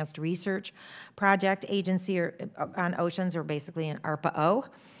an advanced research project agency on oceans, or basically an ARPA-O,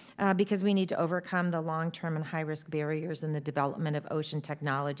 because we need to overcome the long-term and high-risk barriers in the development of ocean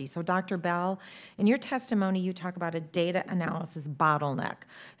technology. So Dr. Bell, in your testimony, you talk about a data analysis bottleneck.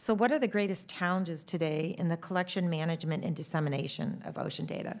 So what are the greatest challenges today in the collection, management, and dissemination of ocean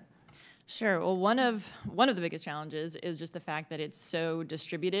data? Sure. Well, one of the biggest challenges is just the fact that it's so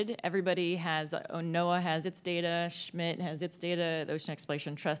distributed. Everybody has, NOAA has its data, Schmidt has its data, the Ocean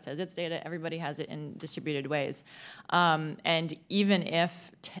Exploration Trust has its data. Everybody has it in distributed ways. And even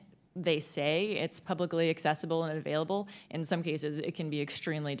if they say it's publicly accessible and available, in some cases it can be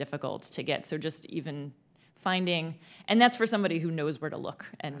extremely difficult to get. So just even finding, and that's for somebody who knows where to look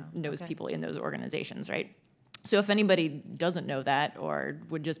and knows people in those organizations, right? So if anybody doesn't know that or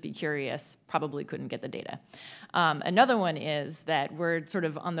would just be curious, probably couldn't get the data. Another one is that we're sort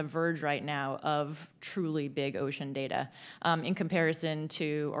of on the verge right now of truly big ocean data in comparison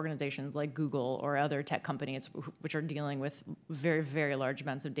to organizations like Google or other tech companies which are dealing with very, very large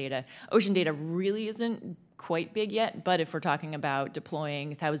amounts of data. Ocean data really isn't quite big yet, but if we're talking about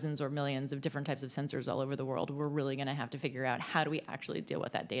deploying thousands or millions of different types of sensors all over the world, we're really going to have to figure out how do we actually deal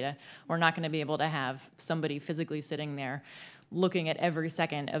with that data. We're not going to be able to have somebody physically sitting there looking at every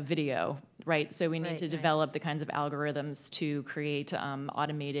second of video, right? So we need to develop the kinds of algorithms to create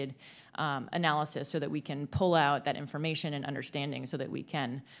automated analysis so that we can pull out that information and understanding so that we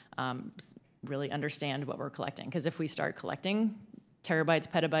can really understand what we're collecting. Because if we start collecting terabytes,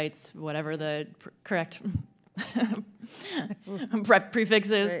 petabytes, whatever the correct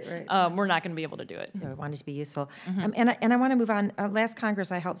prefixes, we're not going to be able to do it. No, I want it to be useful. And I want to move on. Last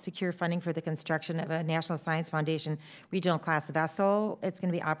Congress, I helped secure funding for the construction of a National Science Foundation regional class vessel. It's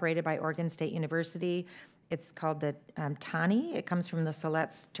going to be operated by Oregon State University. It's called the Tani. It comes from the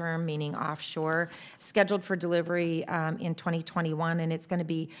Siletz term meaning offshore, scheduled for delivery in 2021, and it's going to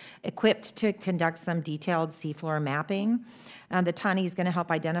be equipped to conduct some detailed seafloor mapping. The Tani is going to help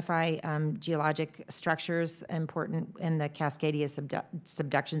identify geologic structures important in the Cascadia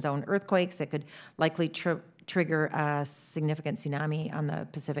subduction zone earthquakes that could likely trigger a significant tsunami on the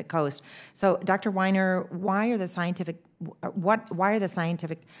Pacific coast. So, Dr. Wiener, why are the scientific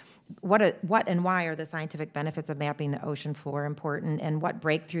benefits of mapping the ocean floor important, and what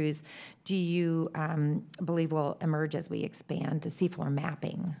breakthroughs do you believe will emerge as we expand to seafloor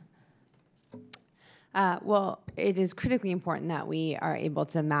mapping? Well, it is critically important that we are able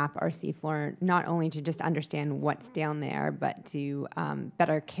to map our seafloor, not only to just understand what's down there, but to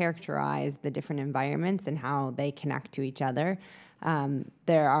better characterize the different environments and how they connect to each other.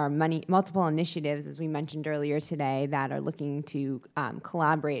 There are multiple initiatives, as we mentioned earlier today, that are looking to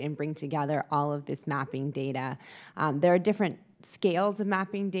collaborate and bring together all of this mapping data. There are different scales of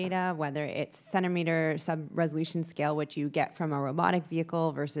mapping data, whether it's centimeter sub-resolution scale, which you get from a robotic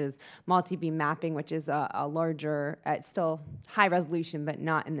vehicle, versus multi-beam mapping, which is a larger, it's still high resolution, but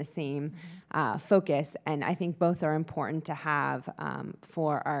not in the same focus. And I think both are important to have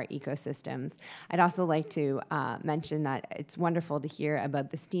for our ecosystems. I'd also like to mention that it's wonderful to hear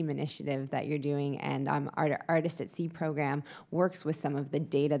about the STEAM initiative that you're doing, and our Artist at Sea program works with some of the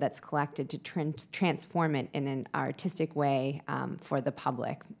data that's collected to transform it in an artistic way for the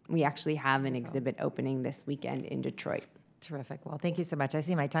public. We actually have an exhibit opening this weekend in Detroit. Terrific. Well, thank you so much. I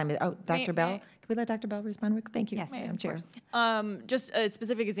see my time is, oh, Dr. Bell. Can we let Dr. Bell respond? Thank you, Yes, Madam Chair. Just a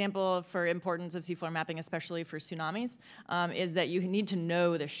specific example for importance of seafloor mapping, especially for tsunamis, is that you need to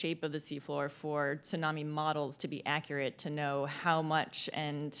know the shape of the seafloor for tsunami models to be accurate, to know how much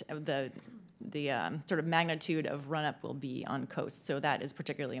and the sort of magnitude of run-up will be on coast. So that is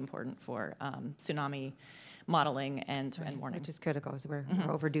particularly important for tsunami modeling and warning. Which is critical, because we're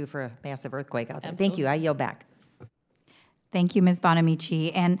overdue for a massive earthquake out there. Absolutely. Thank you. I yield back. Thank you, Ms.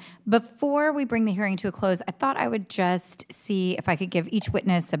 Bonamici. And before we bring the hearing to a close, I thought I would just see if I could give each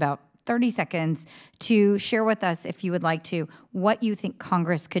witness about 30 seconds to share with us, if you would like to, what you think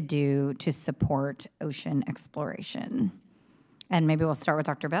Congress could do to support ocean exploration. And maybe we'll start with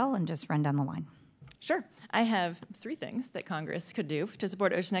Dr. Bell and just run down the line. Sure. I have 3 things that Congress could do to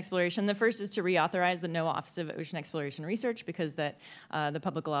support ocean exploration. The first is to reauthorize the NOAA Office of Ocean Exploration Research, because the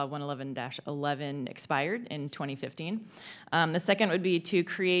Public Law 111-11 expired in 2015. The second would be to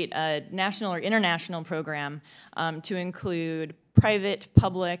create a national or international program to include private,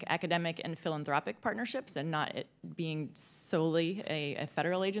 public, academic, and philanthropic partnerships, and not it being solely a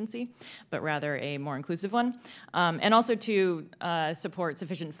federal agency, but rather a more inclusive one. And also to support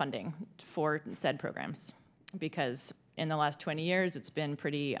sufficient funding for said programs, because in the last 20 years, it's been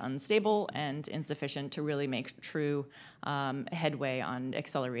pretty unstable and insufficient to really make true headway on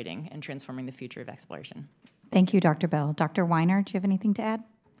accelerating and transforming the future of exploration. Thank you, Dr. Bell. Dr. Wiener, do you have anything to add?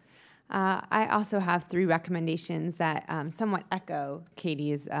 I also have 3 recommendations that somewhat echo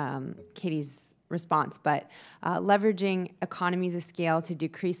Katy's response, but leveraging economies of scale to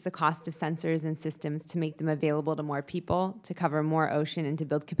decrease the cost of sensors and systems to make them available to more people, to cover more ocean, and to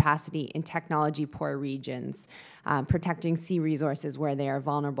build capacity in technology-poor regions, protecting sea resources where they are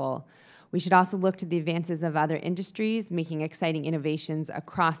vulnerable. We should also look to the advances of other industries, making exciting innovations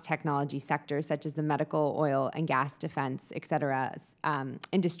across technology sectors, such as the medical, oil, and gas, defense, et cetera,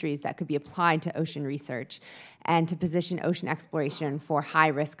 industries that could be applied to ocean research, and to position ocean exploration for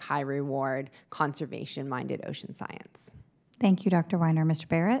high-risk, high-reward, conservation-minded ocean science. Thank you, Dr. Wiener. Mr.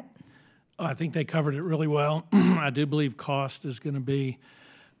 Barrett? I think they covered it really well. I do believe cost is going to be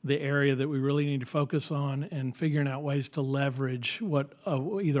the area that we really need to focus on, and figuring out ways to leverage what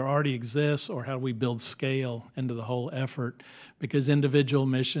either already exists or how we build scale into the whole effort, because individual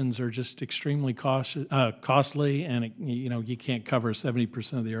missions are just extremely costly, and you can't cover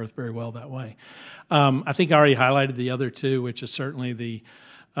 70% of the Earth very well that way. I think I already highlighted the other 2, which is certainly the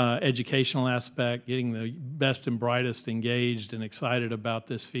educational aspect. Getting the best and brightest engaged and excited about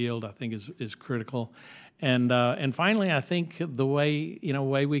this field, I think, is critical. And finally, I think the way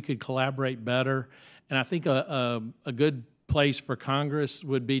we could collaborate better, and I think a good place for Congress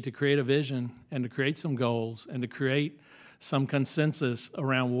would be to create a vision and to create some goals and to create some consensus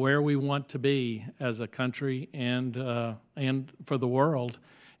around where we want to be as a country and for the world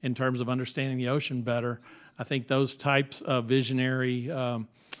in terms of understanding the ocean better. I think those types of visionary,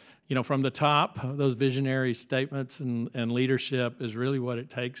 from the top, those visionary statements and leadership is really what it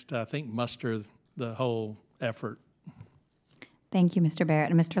takes to, I think, muster the whole effort. Thank you, Mr. Barrett.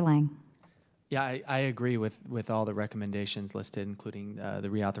 And Mr. Lang? Yeah, I agree with all the recommendations listed, including the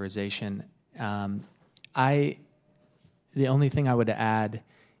reauthorization. The only thing I would add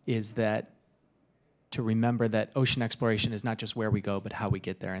is that to remember that ocean exploration is not just where we go, but how we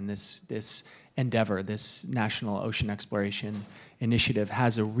get there. And this endeavor, this National Ocean Exploration Initiative,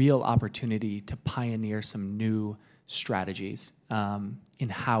 has a real opportunity to pioneer some new strategies in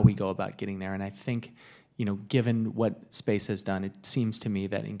how we go about getting there. And I think, given what space has done, it seems to me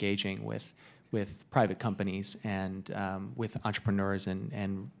that engaging with private companies and with entrepreneurs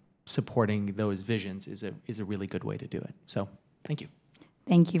and supporting those visions is a really good way to do it. So, thank you.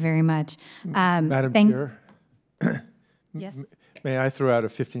 Thank you very much. Madam Chair? Yes? May I throw out a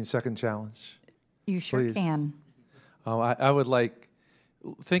 15-second challenge? You sure Please. can. I would like,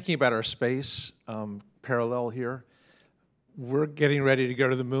 thinking about our space parallel here, we're getting ready to go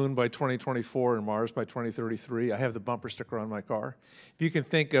to the moon by 2024 and Mars by 2033. I have the bumper sticker on my car. If you can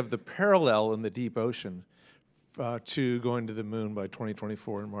think of the parallel in the deep ocean to going to the moon by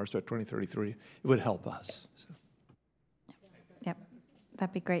 2024 and Mars by 2033, it would help us. So.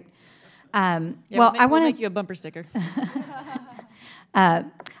 That'd be great. Yeah, well, I we'll want make to. you a bumper sticker.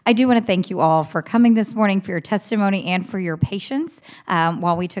 I do want to thank you all for coming this morning, for your testimony, and for your patience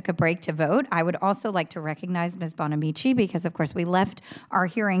while we took a break to vote. I would also like to recognize Ms. Bonamici because, of course, we left our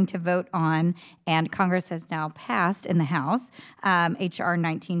hearing to vote on, and Congress has now passed in the House, H.R.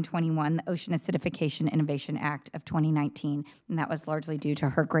 1921, the Ocean Acidification Innovation Act of 2019, and that was largely due to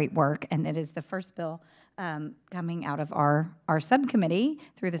her great work, and it is the first bill coming out of our subcommittee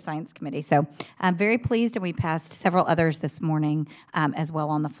through the Science Committee. So I'm very pleased, and we passed several others this morning as well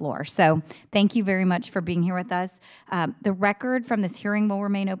on the floor. So thank you very much for being here with us. The record from this hearing will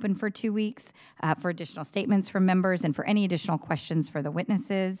remain open for 2 weeks for additional statements from members and for any additional questions for the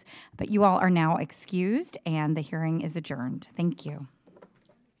witnesses. But you all are now excused, and the hearing is adjourned. Thank you.